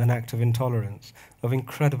 was an act of intolerance, of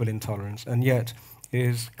incredible intolerance, and yet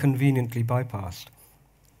is conveniently bypassed.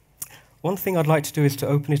 One thing I'd like to do is to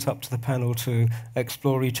open it up to the panel to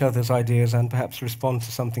explore each other's ideas and perhaps respond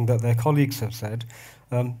to something that their colleagues have said.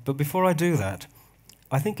 But before I do that,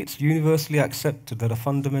 I think it's universally accepted that a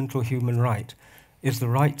fundamental human right is the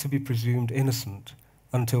right to be presumed innocent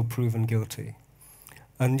until proven guilty.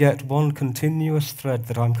 And yet one continuous thread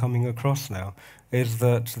that I'm coming across now is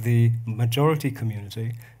that the majority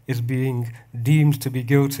community is being deemed to be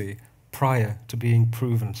guilty prior to being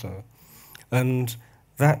proven so. And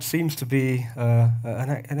that seems to be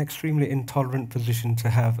an extremely intolerant position to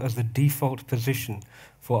have as the default position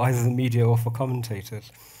for either the media or for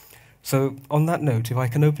commentators. So on that note, if I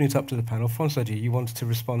can open it up to the panel, François ji, you wanted to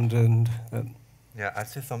respond and... Yeah, I'll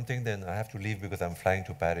say something, then I have to leave because I'm flying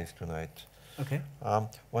to Paris tonight. Okay.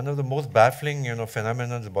 One of the most baffling,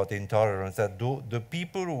 phenomena about intolerance that the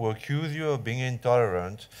people who accuse you of being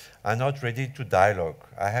intolerant are not ready to dialogue.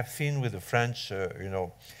 I have seen with the French,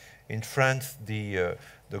 in France, the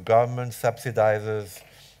government subsidizes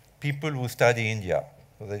people who study India.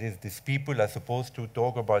 So that is, these people are supposed to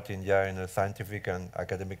talk about India in a scientific and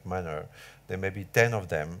academic manner. There may be 10 of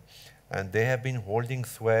them, and they have been holding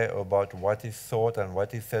sway about what is thought and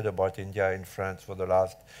what is said about India in France for the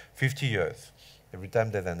last 50 years. Every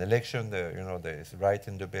time there's an election, they write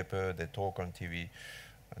in the paper, they talk on TV,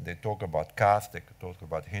 and they talk about caste, they talk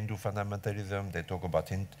about Hindu fundamentalism, they talk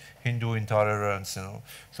about Hindu intolerance.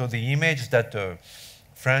 So the image that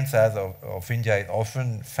France has of India is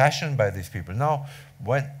often fashioned by these people. Now,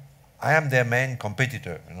 when I am their main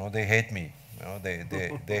competitor, they hate me.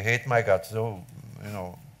 They hate my guts. So,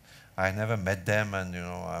 I never met them, and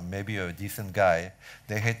I'm maybe a decent guy.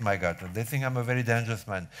 They hate my guts. They think I'm a very dangerous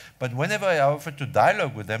man. But whenever I offer to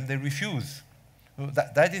dialogue with them, they refuse. So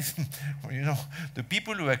that is, you know, the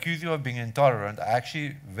people who accuse you of being intolerant are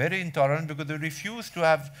actually very intolerant because they refuse to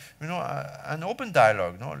have, you know, an open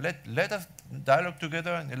dialogue. You know, let us dialogue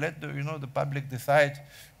together and let the, you know, the public decide,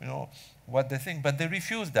 you know, what they think. But they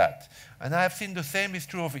refuse that. And I have seen the same is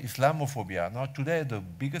true of Islamophobia. Now today the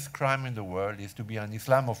biggest crime in the world is to be an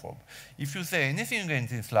Islamophobe. If you say anything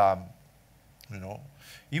against Islam, you know,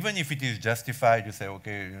 even if it is justified, you say,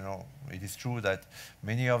 okay, you know, it is true that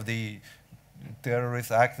many of the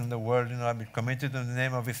terrorist acts in the world, you know, have been committed in the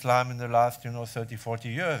name of Islam in the last, you know, 30, 40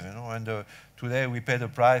 years, you know, and today we pay the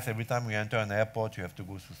price. Every time we enter an airport, you have to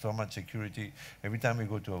go through so much security. Every time we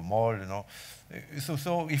go to a mall, you know.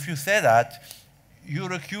 So if you say that,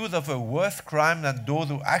 you're accused of a worse crime than those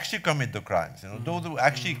who actually commit the crimes, you know, those who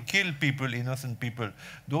actually kill people, innocent people,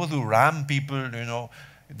 those who ram people, you know,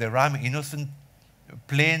 they ram innocent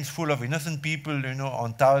planes full of innocent people, you know,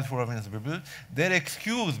 on towers full of innocent people. They're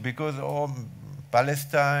excused because, oh,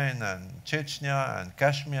 Palestine and Chechnya and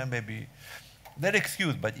Kashmir, maybe. They're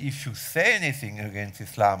excused. But if you say anything against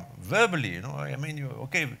Islam verbally, you know, I mean,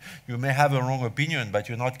 okay, you may have a wrong opinion, but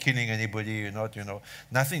you're not killing anybody, you're not, you know,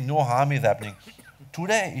 nothing, no harm is happening.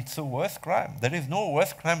 Today, it's a worse crime. There is no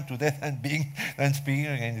worse crime today than speaking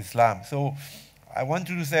against Islam. So I want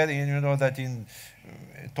to say, you know, that in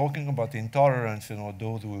talking about intolerance, you know,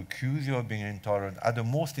 those who accuse you of being intolerant are the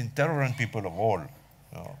most intolerant people of all,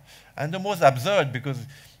 you know, and the most absurd, because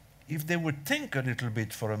if they would think a little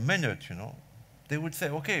bit for a minute, you know, they would say,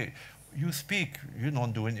 okay, you speak, you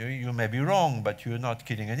don't do any, you may be wrong, but you're not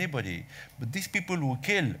killing anybody. But these people who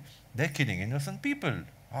kill, they're killing innocent people.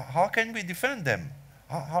 How can we defend them?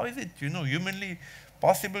 How is it, you know, humanly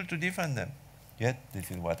possible to defend them? Yet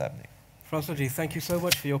this is what's happening. François G, thank you so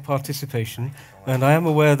much for your participation. And I am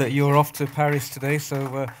aware that you're off to Paris today,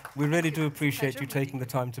 so we really do appreciate you taking the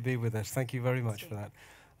time to be with us. Thank you very much for that.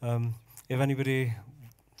 If anybody,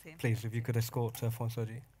 please, if you could escort François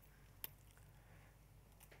G.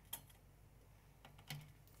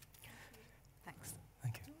 Thanks.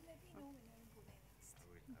 Thank you.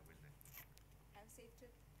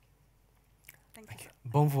 Thank you.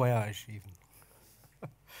 Bon voyage, even.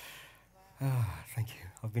 Thank you.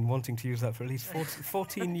 I've been wanting to use that for at least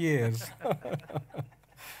 14 years. Okay.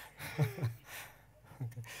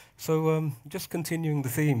 So just continuing the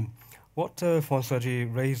theme, what François G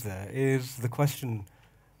raised there is the question,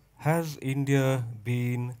 has India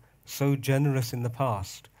been so generous in the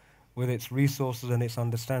past with its resources and its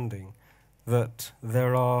understanding that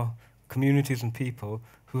there are communities and people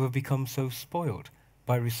who have become so spoiled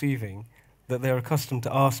by receiving that they're accustomed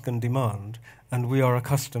to ask and demand, and we are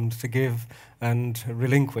accustomed to give and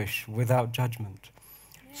relinquish without judgment?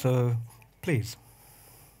 Yeah. So, please.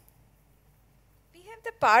 We have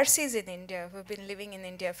the Parsis in India who have been living in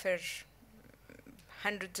India for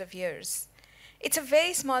hundreds of years. It's a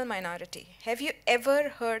very small minority. Have you ever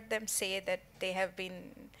heard them say that they have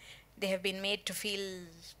been made to feel,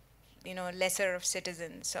 you know, lesser of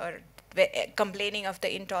citizens, or complaining of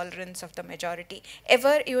the intolerance of the majority?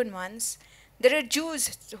 Ever, even once? There are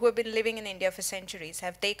Jews who have been living in India for centuries.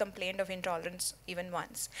 Have they complained of intolerance even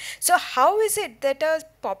once? So how is it that a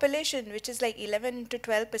population which is like 11 to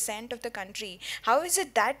 12% of the country, how is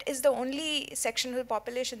it that is the only section of the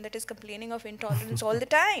population that is complaining of intolerance all the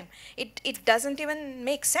time? It doesn't even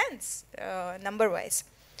make sense number-wise.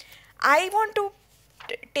 I want to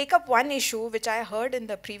take up one issue which I heard in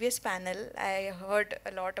the previous panel. I heard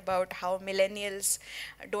a lot about how millennials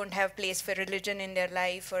don't have place for religion in their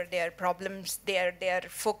life, or their problems, they are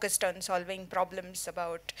focused on solving problems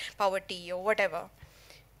about poverty or whatever.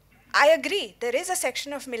 I agree. There is a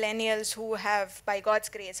section of millennials who have, by God's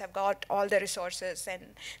grace, have got all the resources and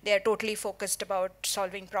they are totally focused about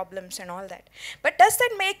solving problems and all that. But does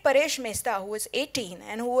that make Paresh Mehta, who was 18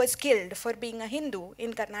 and who was killed for being a Hindu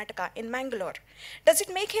in Karnataka, in Mangalore, does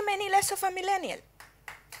it make him any less of a millennial?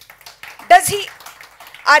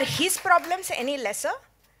 Are his problems any lesser?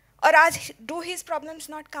 Or do his problems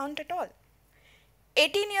not count at all?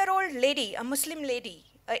 18-year-old lady, a Muslim lady,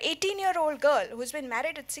 an 18-year-old girl who's been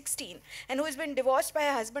married at 16 and who's been divorced by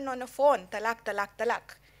her husband on a phone, talak, talak,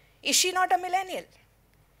 talak. Is she not a millennial?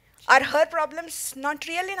 Are her problems not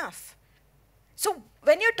real enough? So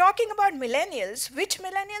when you're talking about millennials, which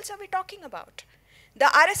millennials are we talking about? The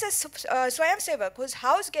RSS Swayamsevak, whose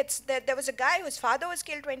house there was a guy whose father was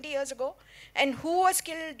killed 20 years ago and who was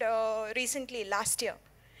killed recently, last year.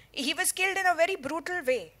 He was killed in a very brutal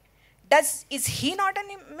way. Is he not a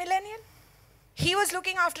millennial? He was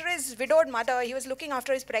looking after his widowed mother. He was looking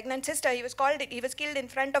after his pregnant sister. He was killed in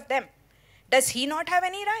front of them. Does he not have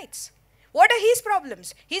any rights? What are his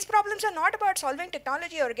problems? His problems are not about solving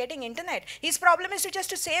technology or getting internet. His problem is just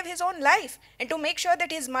to save his own life and to make sure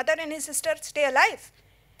that his mother and his sister stay alive.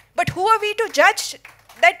 But who are we to judge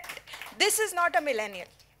that this is not a millennial?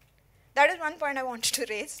 That is one point I wanted to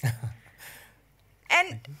raise.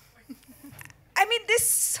 And I mean,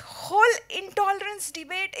 this whole intolerance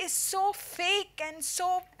debate is so fake and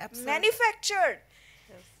so manufactured.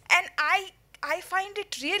 Yes. And I find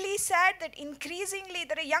it really sad that increasingly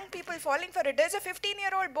there are young people falling for it. There's a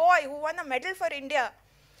 15-year-old boy who won a medal for India.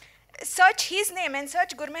 Search his name and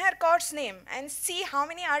search Gurmehar Kaur's name and see how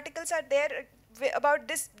many articles are there about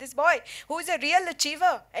this boy who is a real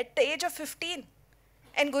achiever at the age of 15.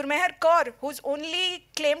 And Gurmehar Kaur, whose only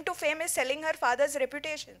claim to fame is selling her father's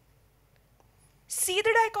reputation. See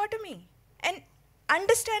the dichotomy and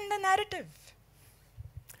understand the narrative.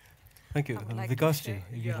 Thank you. Vikasji,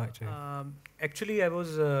 if you'd like to. Actually, I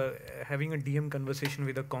was having a DM conversation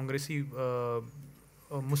with a Congressy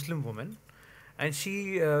Muslim woman, and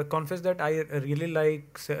she confessed that I really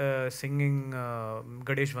like singing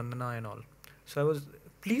Ganesh Vandana and all. So I was,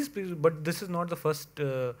 please, but this is not the first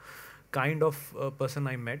kind of person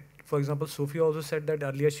I met. For example, Sofiya also said that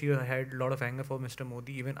earlier she had a lot of anger for Mr.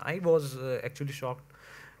 Modi. Even I was actually shocked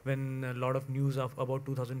when a lot of news about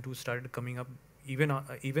 2002 started coming up, even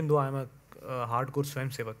though I'm a hardcore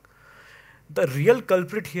Swayamsevak. The real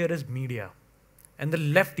culprit here is media and the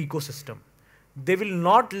left ecosystem. They will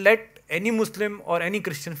not let any Muslim or any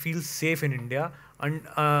Christian feel safe in India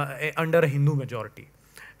under a Hindu majority.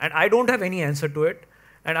 And I don't have any answer to it.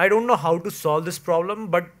 And I don't know how to solve this problem,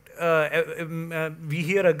 but we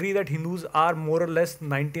here agree that Hindus are more or less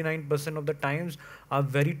 99% of the times are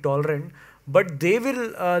very tolerant, but they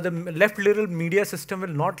will, the left liberal media system will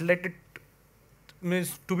not let it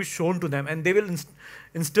to be shown to them, and they will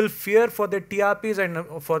instill fear for their TRPs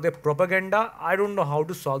and for their propaganda. I don't know how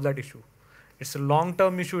to solve that issue. It's a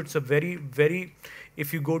long-term issue. It's a very, very,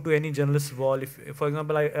 if you go to any journalist wall, if for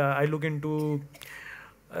example, I look into,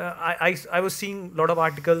 I was seeing a lot of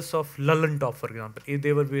articles of Lullen Top, for example.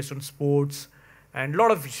 They were based on sports and a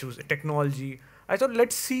lot of issues, technology. I thought,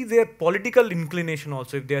 let's see their political inclination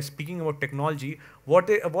also. If they are speaking about technology, what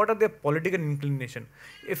are their political inclination?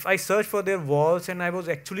 If I search for their walls, and I was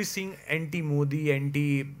actually seeing anti-Modi,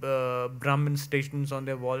 anti-Brahmin stations on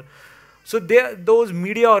their wall. So those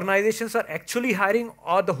media organizations are actually hiring,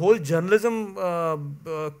 or the whole journalism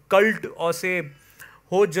cult, or say,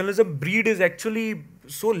 whole journalism breed is actually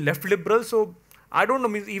so left liberal. So I don't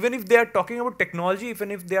know, even if they are talking about technology,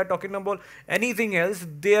 even if they are talking about anything else,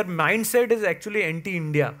 their mindset is actually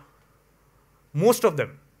anti-India. Most of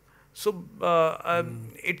them. So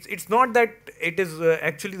it's not that it is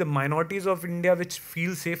actually the minorities of India which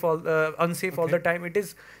feel safe unsafe all the time. It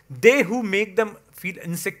is they who make them feel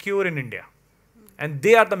insecure in India. And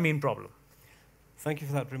they are the main problem. Thank you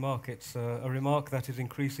for that remark. It's a remark that is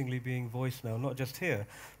increasingly being voiced now, not just here,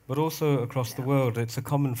 but also across the world. It's a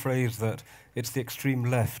common phrase that it's the extreme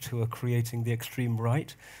left who are creating the extreme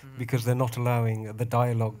right because they're not allowing the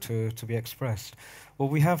dialogue to be expressed. Well,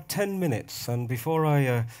 we have 10 minutes, and before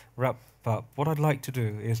I wrap up, what I'd like to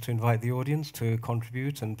do is to invite the audience to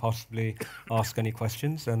contribute and possibly ask any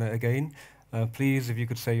questions. And again, please, if you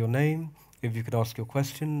could say your name, if you could ask your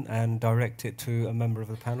question and direct it to a member of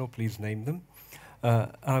the panel, please name them.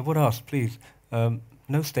 I would ask, please,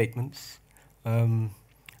 no statements,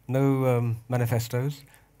 no manifestos.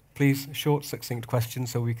 Please, short, succinct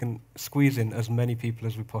questions so we can squeeze in as many people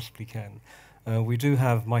as we possibly can. We do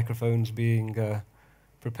have microphones being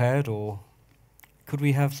prepared, or could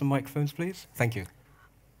we have some microphones, please? Thank you.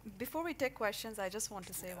 Before we take questions, I just want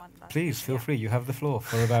to say one last Please, feel free. You have the floor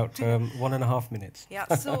for about 1.5 minutes. Yeah,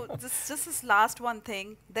 so just this last one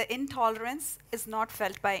thing. The intolerance is not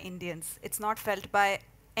felt by Indians. It's not felt by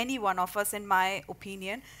any one of us, in my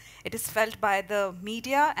opinion. It is felt by the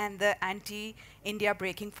media and the anti-India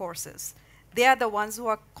breaking forces. They are the ones who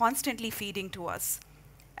are constantly feeding to us.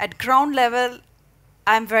 At ground level,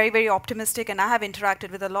 I'm very, very optimistic, and I have interacted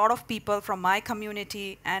with a lot of people from my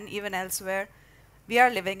community and even elsewhere. We are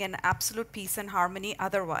living in absolute peace and harmony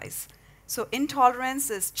otherwise. So intolerance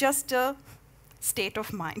is just a state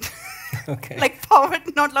of mind. Okay. Like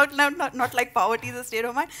poverty, not like poverty is a state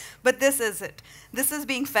of mind, but this is it. This is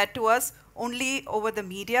being fed to us only over the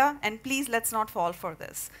media, and please, let's not fall for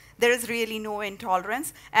this. There is really no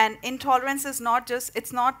intolerance, and intolerance is not just,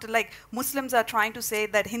 it's not like Muslims are trying to say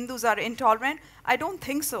that Hindus are intolerant. I don't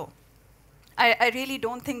think so. I really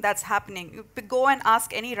don't think that's happening. You go and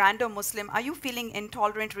ask any random Muslim, are you feeling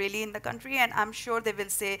intolerant really in the country? And I'm sure they will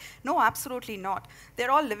say, no, absolutely not.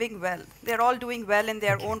 They're all living well. They're all doing well in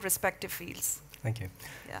their own respective fields. Thank you.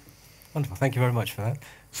 Yeah. Wonderful. Thank you very much for that.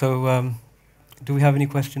 So, do we have any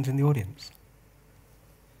questions in the audience?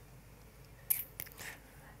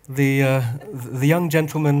 The young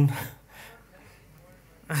gentleman.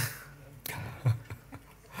 Maybe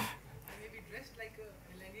dressed like a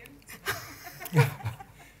millennial.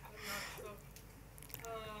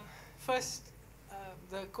 First,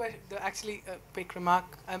 actually a quick remark.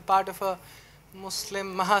 I'm part of a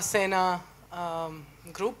Muslim Mahasena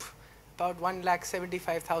group, about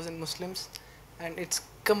 1,75,000 Muslims, and it's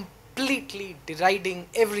completely deriding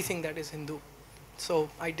everything that is Hindu. So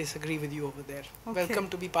I disagree with you over there. Okay. Welcome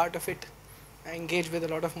to be part of it. I engage with a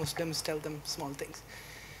lot of Muslims, tell them small things.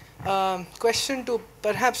 Question to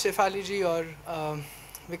perhaps Shefali ji or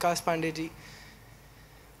Vikas Pandey ji.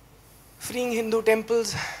 Freeing Hindu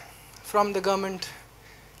temples from the government,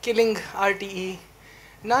 killing RTE.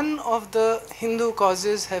 None of the Hindu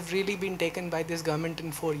causes have really been taken by this government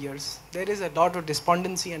in 4 years. There is a lot of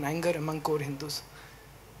despondency and anger among core Hindus.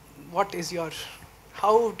 What is your,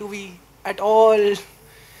 how do we at all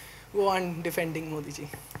go on defending Modi ji?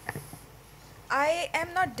 I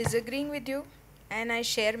am not disagreeing with you, and I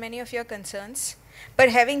share many of your concerns. But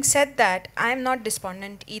having said that, I am not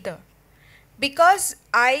despondent either. Because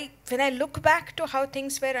when I look back to how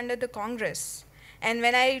things were under the Congress, and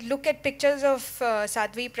when I look at pictures of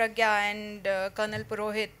Sadhvi Pragya and Colonel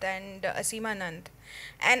Purohit and Asimanand,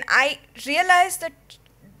 and I realize that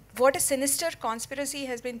what a sinister conspiracy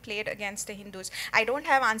has been played against the Hindus. I don't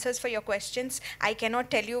have answers for your questions. I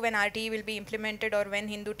cannot tell you when RTE will be implemented or when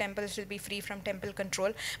Hindu temples will be free from temple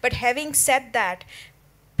control. But having said that,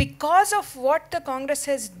 because of what the Congress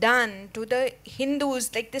has done to the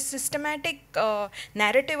Hindus, like this systematic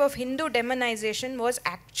narrative of Hindu demonization was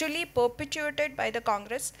actually perpetuated by the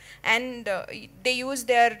Congress, and they use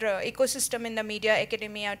their ecosystem in the media,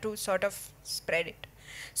 academia to sort of spread it.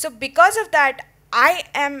 So because of that,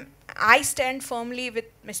 I stand firmly with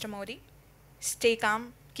Mr. Modi. Stay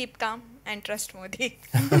calm, keep calm, and trust Modi.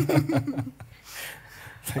 Thank you for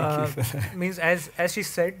that. Means as she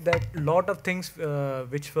said that lot of things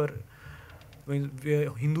which were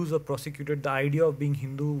where Hindus were prosecuted, the idea of being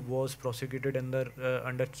Hindu was prosecuted under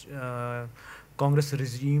Congress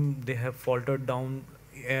regime. They have faltered down.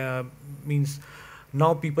 Means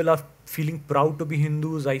now people are feeling proud to be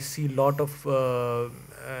Hindus. I see lot of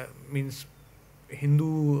means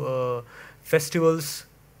Hindu festivals.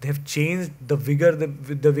 They have changed the vigor,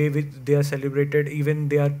 the way they are celebrated. Even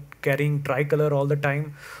they are carrying tricolor all the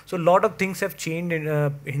time. So a lot of things have changed,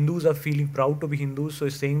 and Hindus are feeling proud to be Hindus. So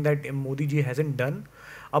saying that Modi ji hasn't done.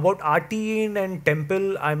 About RTE and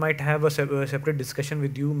temple, I might have a separate discussion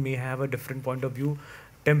with you. May have a different point of view.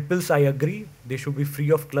 Temples, I agree. They should be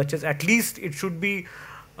free of clutches. At least it should be.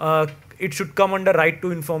 It should come under right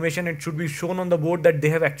to information. It should be shown on the board that they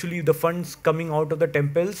have actually the funds coming out of the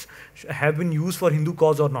temples have been used for Hindu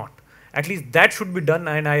cause or not. At least that should be done,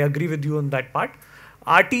 and I agree with you on that part.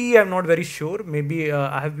 RTE, I'm not very sure. Maybe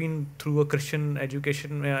I have been through a Christian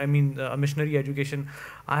education. I mean, a missionary education.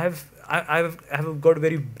 I have got a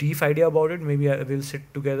very brief idea about it. Maybe I will sit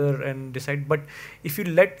together and decide. But if you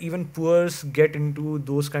let even poors get into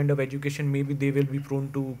those kind of education, maybe they will be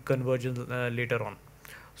prone to conversion later on.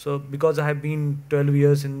 So because I have been 12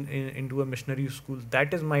 years into a missionary school,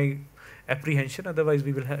 that is my apprehension. Otherwise,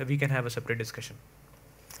 we can have a separate discussion.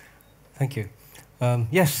 Thank you.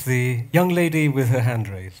 Yes, the young lady with her hand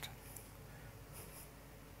raised.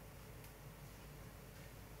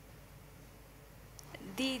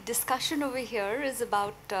 The discussion over here is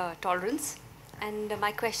about tolerance, and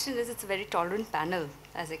my question is, it's a very tolerant panel,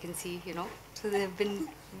 as I can see, So there have been,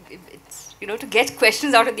 it's, to get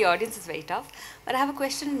questions out of the audience is very tough. But I have a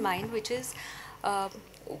question in mind, which is, do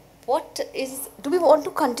we want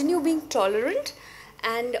to continue being tolerant,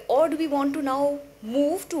 or do we want to now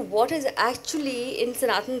move to what is actually in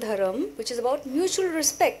Sanatan Dharam, which is about mutual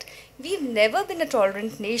respect? We've never been a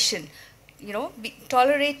tolerant nation.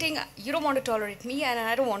 Tolerating, you don't want to tolerate me, and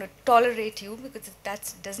I don't want to tolerate you, because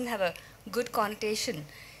that doesn't have a good connotation.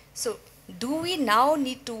 So do we now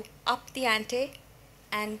need to up the ante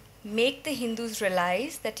and make the Hindus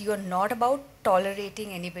realize that you are not about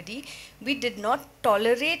tolerating anybody? We did not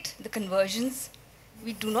tolerate the conversions.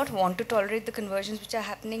 We do not want to tolerate the conversions which are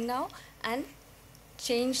happening now, and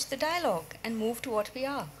change the dialogue and move to what we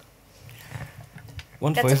are.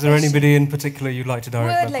 Wonderful. Is there anybody in particular you'd like to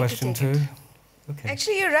direct that question to? Okay.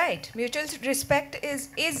 Actually, you're right. Mutual respect is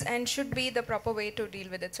and should be the proper way to deal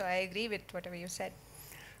with it. So I agree with whatever you said.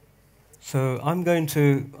 So I'm going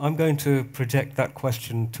to project that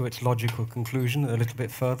question to its logical conclusion a little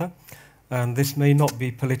bit further, and this may not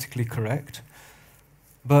be politically correct,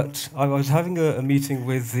 but I was having a meeting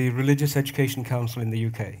with the Religious Education Council in the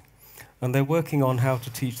UK, and they're working on how to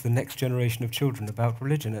teach the next generation of children about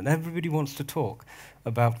religion. And everybody wants to talk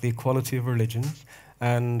about the equality of religions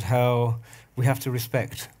and how we have to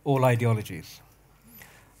respect all ideologies.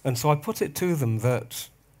 And so I put it to them that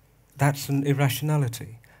that's an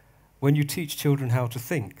irrationality. When you teach children how to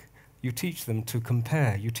think, you teach them to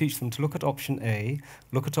compare. You teach them to look at option A,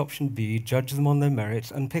 look at option B, judge them on their merits,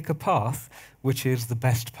 and pick a path which is the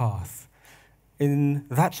best path. In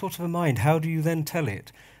that sort of a mind, how do you then tell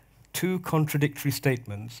it two contradictory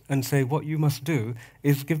statements and say what you must do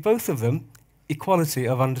is give both of them equality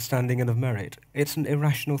of understanding and of merit? It's an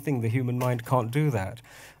irrational thing. The human mind can't do that.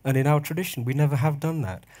 And in our tradition, we never have done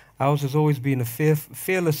that. Ours has always been a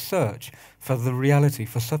fearless search for the reality,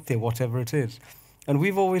 for satya, whatever it is. And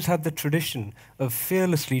we've always had the tradition of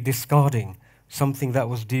fearlessly discarding something that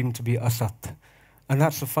was deemed to be asat. And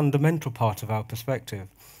that's a fundamental part of our perspective.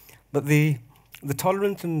 But the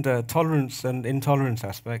tolerance and intolerance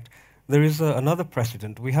aspect, there is another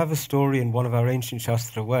precedent. We have a story in one of our ancient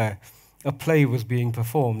Shastra where a play was being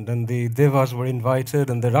performed and the devas were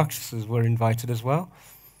invited and the rakshasas were invited as well.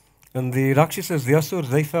 And the rakshasas, the asurs,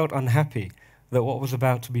 they felt unhappy that what was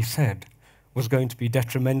about to be said was going to be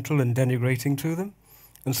detrimental and denigrating to them.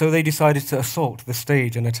 And so they decided to assault the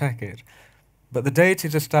stage and attack it. But the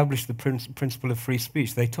deities established the principle of free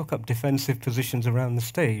speech. They took up defensive positions around the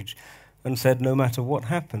stage and said, no matter what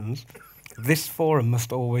happens, this forum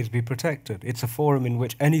must always be protected. It's a forum in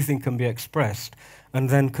which anything can be expressed and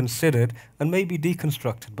then considered and maybe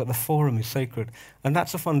deconstructed, but the forum is sacred. And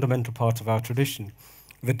that's a fundamental part of our tradition.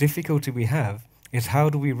 The difficulty we have is how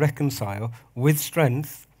do we reconcile with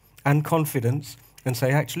strength and confidence and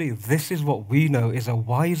say, actually, this is what we know is a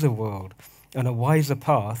wiser world and a wiser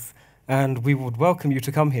path, and we would welcome you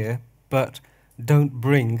to come here, but don't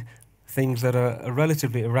bring things that are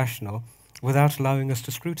relatively irrational without allowing us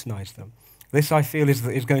to scrutinize them. This, I feel,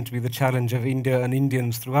 is going to be the challenge of India and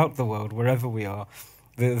Indians throughout the world, wherever we are,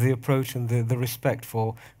 the approach and the respect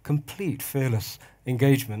for complete fearless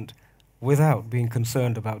engagement without being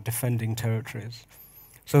concerned about defending territories.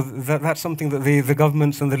 So that's something that the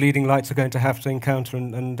governments and the leading lights are going to have to encounter,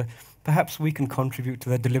 and perhaps we can contribute to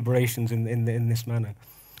their deliberations in this manner.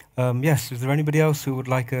 Yes, is there anybody else who would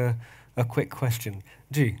like a quick question?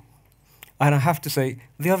 Gee, and I have to say,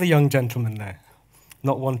 the other young gentleman there,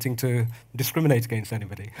 not wanting to discriminate against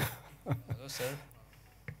anybody. Hello, sir.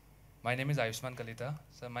 My name is Ayushman Kalita.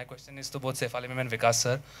 So my question is to both Shefali ma'am and Vikas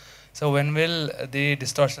sir. So when will the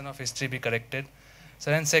distortion of history be corrected?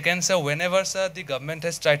 Sir, and second, sir, whenever, sir, the government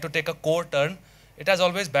has tried to take a core turn, it has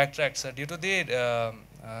always backtracked, sir, due to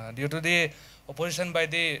the opposition by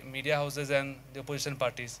the media houses and the opposition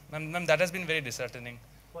parties. Ma'am, that has been very disheartening.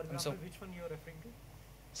 For example, which one you are referring to?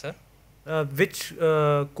 Sir? Which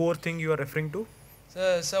core thing you are referring to?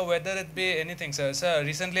 Sir, whether it be anything, sir. Sir,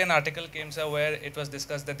 recently an article came, sir, where it was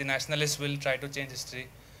discussed that the nationalists will try to change history.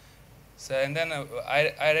 Sir, and then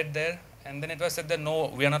I read there, and then it was said that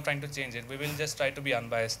no, we are not trying to change it. We will just try to be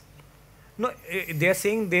unbiased. No, they are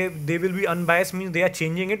saying they will be unbiased, means they are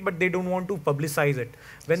changing it, but they don't want to publicize it.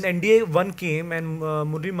 When the NDA 1 came and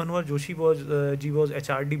Murli Manohar Joshi was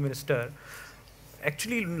HRD minister,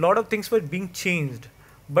 actually a lot of things were being changed,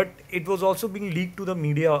 but it was also being leaked to the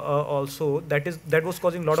media also. That was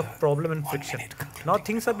causing a lot of problem and friction. Now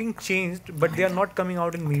things are being changed, but they are not coming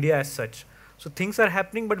out in media as such. So things are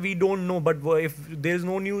happening, but we don't know. But if there is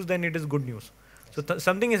no news, then it is good news. So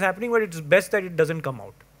something is happening, but it's best that it doesn't come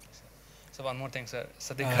out. So one more thing, sir.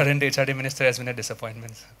 So the current HRD minister has been a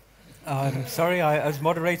disappointment, sir. I'm sorry, as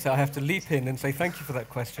moderator, I have to leap in and say thank you for that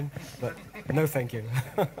question, but no thank you.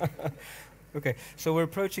 Okay, so we're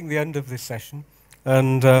approaching the end of this session,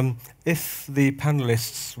 and if the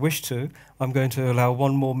panelists wish to, I'm going to allow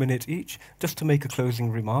 1 more minute each just to make a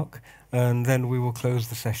closing remark, and then we will close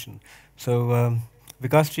the session. So,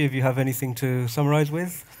 Vikasji, if you have anything to summarize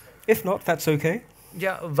with? If not, that's okay.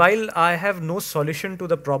 Yeah, while I have no solution to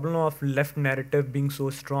the problem of left narrative being so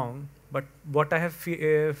strong, but what I have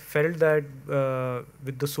felt that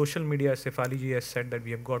with the social media, as Shefali ji has said, that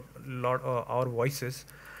we have got a lot of our voices.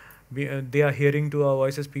 They are hearing to our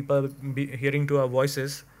voices, people hearing to our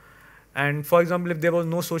voices. And for example, if there was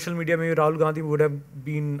no social media, maybe Rahul Gandhi would have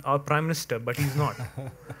been our prime minister, but he's not.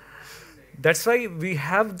 That's why we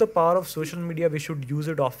have the power of social media. We should use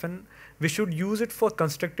it often. We should use it for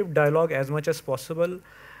constructive dialogue as much as possible.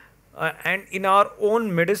 And in our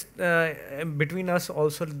own midst, between us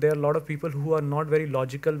also, there are a lot of people who are not very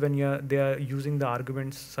logical when they are using the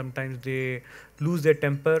arguments. Sometimes they lose their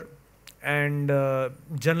temper and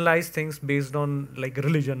generalize things based on like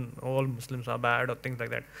religion, all Muslims are bad or things like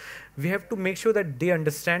that. We have to make sure that they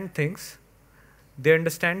understand things, They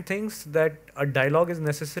understand things that a dialogue is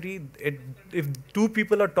necessary. If two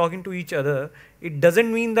people are talking to each other, it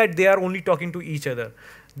doesn't mean that they are only talking to each other.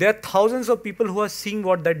 There are thousands of people who are seeing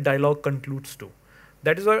what that dialogue concludes to.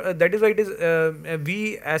 That is why it is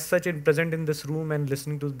we as such present in this room and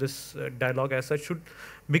listening to this dialogue as such should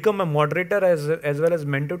become a moderator as well as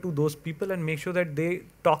mentor to those people and make sure that they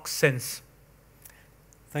talk sense.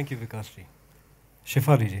 Thank you, Vikasji.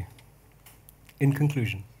 Shefali ji, in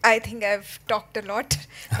conclusion. I think I've talked a lot.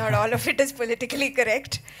 Not all of it is politically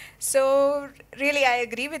correct. So really I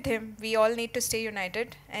agree with him. We all need to stay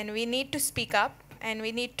united and we need to speak up and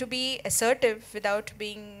we need to be assertive without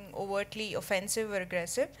being overtly offensive or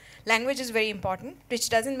aggressive. Language is very important, which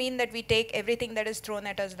doesn't mean that we take everything that is thrown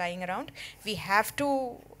at us lying around. We have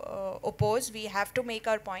to oppose, we have to make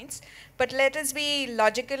our points, but let us be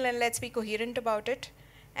logical and let's be coherent about it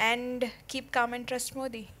and keep calm and trust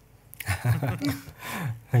Modi.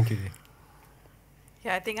 Thank you.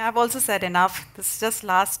 Yeah, I think I've also said enough. This is just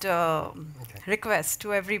last request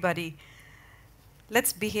to everybody.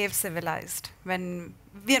 Let's behave civilized. When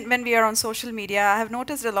we are on social media, I have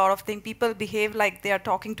noticed a lot of things. People behave like they are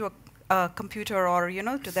talking to a computer or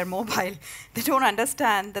to their mobile. They don't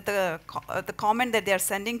understand that the comment that they are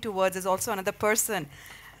sending towards is also another person.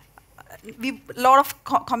 A lot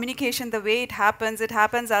of communication, the way it happens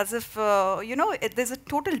as if there's a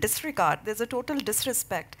total disregard, there's a total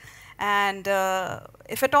disrespect, and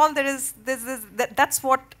if at all that's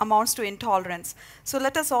what amounts to intolerance. So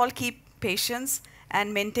let us all keep patience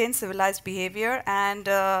and maintain civilized behavior. And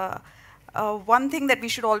one thing that we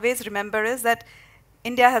should always remember is that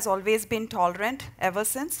India has always been tolerant ever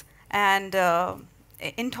since, and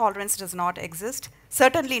intolerance does not exist.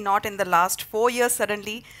 Certainly not in the last 4 years,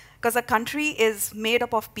 suddenly, because a country is made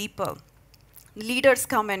up of people. Leaders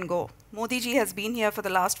come and go. Modi ji has been here for the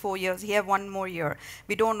last 4 years. He have 1 more year.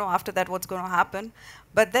 We don't know after that what's going to happen.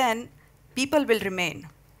 But then people will remain.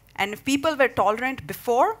 And if people were tolerant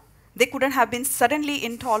before, they couldn't have been suddenly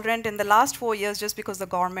intolerant in the last 4 years just because the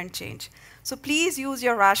government changed. So please use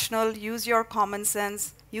your rational, use your common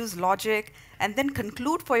sense, use logic, and then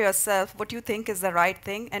conclude for yourself what you think is the right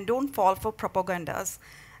thing, and don't fall for propagandas.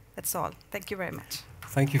 That's all. Thank you very much.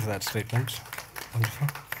 Thank you for that statement. Wonderful.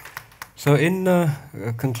 So in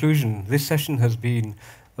conclusion, this session has been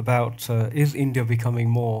about is India becoming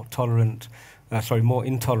more intolerant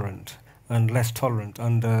and less tolerant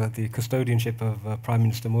under the custodianship of Prime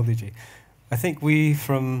Minister Modi ji. I think we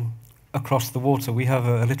from across the water, we have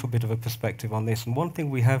a little bit of a perspective on this. And one thing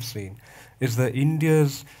we have seen is that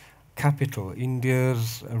India's capital,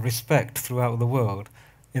 India's respect throughout the world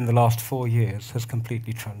in the last 4 years has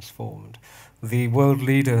completely transformed. The world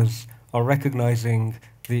leaders are recognizing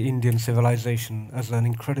the Indian civilization as an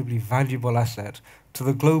incredibly valuable asset to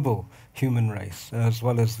the global human race, as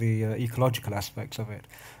well as the ecological aspects of it.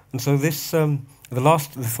 And so this, the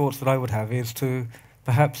thoughts that I would have is to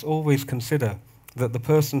perhaps always consider that the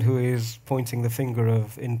person who is pointing the finger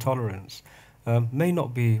of intolerance may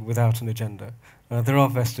not be without an agenda. There are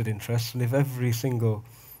vested interests, and if every single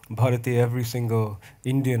Bharati, every single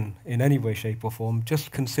Indian in any way, shape or form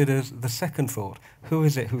just considers the second thought, who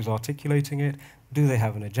is it who's articulating it? Do they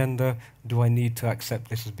have an agenda? Do I need to accept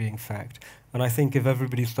this as being fact? And I think if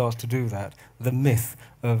everybody starts to do that, the myth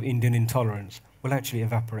of Indian intolerance will actually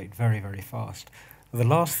evaporate very, very fast. The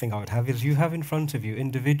last thing I would have is you have in front of you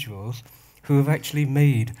individuals who have actually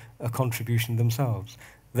made a contribution themselves.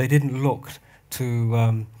 They didn't look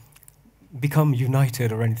to become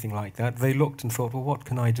united or anything like that. They looked and thought, well, what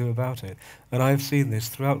can I do about it? And I've seen this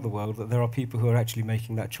throughout the world, that there are people who are actually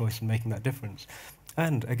making that choice and making that difference.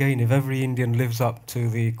 And again, if every Indian lives up to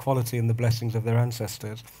the quality and the blessings of their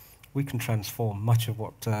ancestors, we can transform much of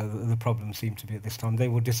what the problems seem to be at this time. They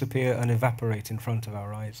will disappear and evaporate in front of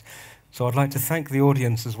our eyes. So I'd like to thank the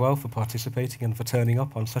audience as well for participating and for turning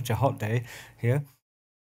up on such a hot day here.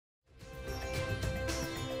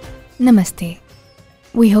 Namaste.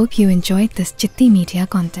 We hope you enjoyed this Citti Media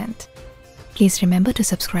content. Please remember to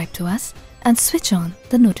subscribe to us and switch on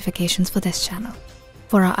the notifications for this channel.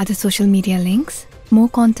 For our other social media links, more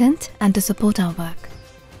content and to support our work,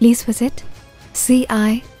 please visit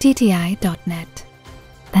citti.net.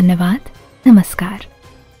 Dhanyavad. Namaskar.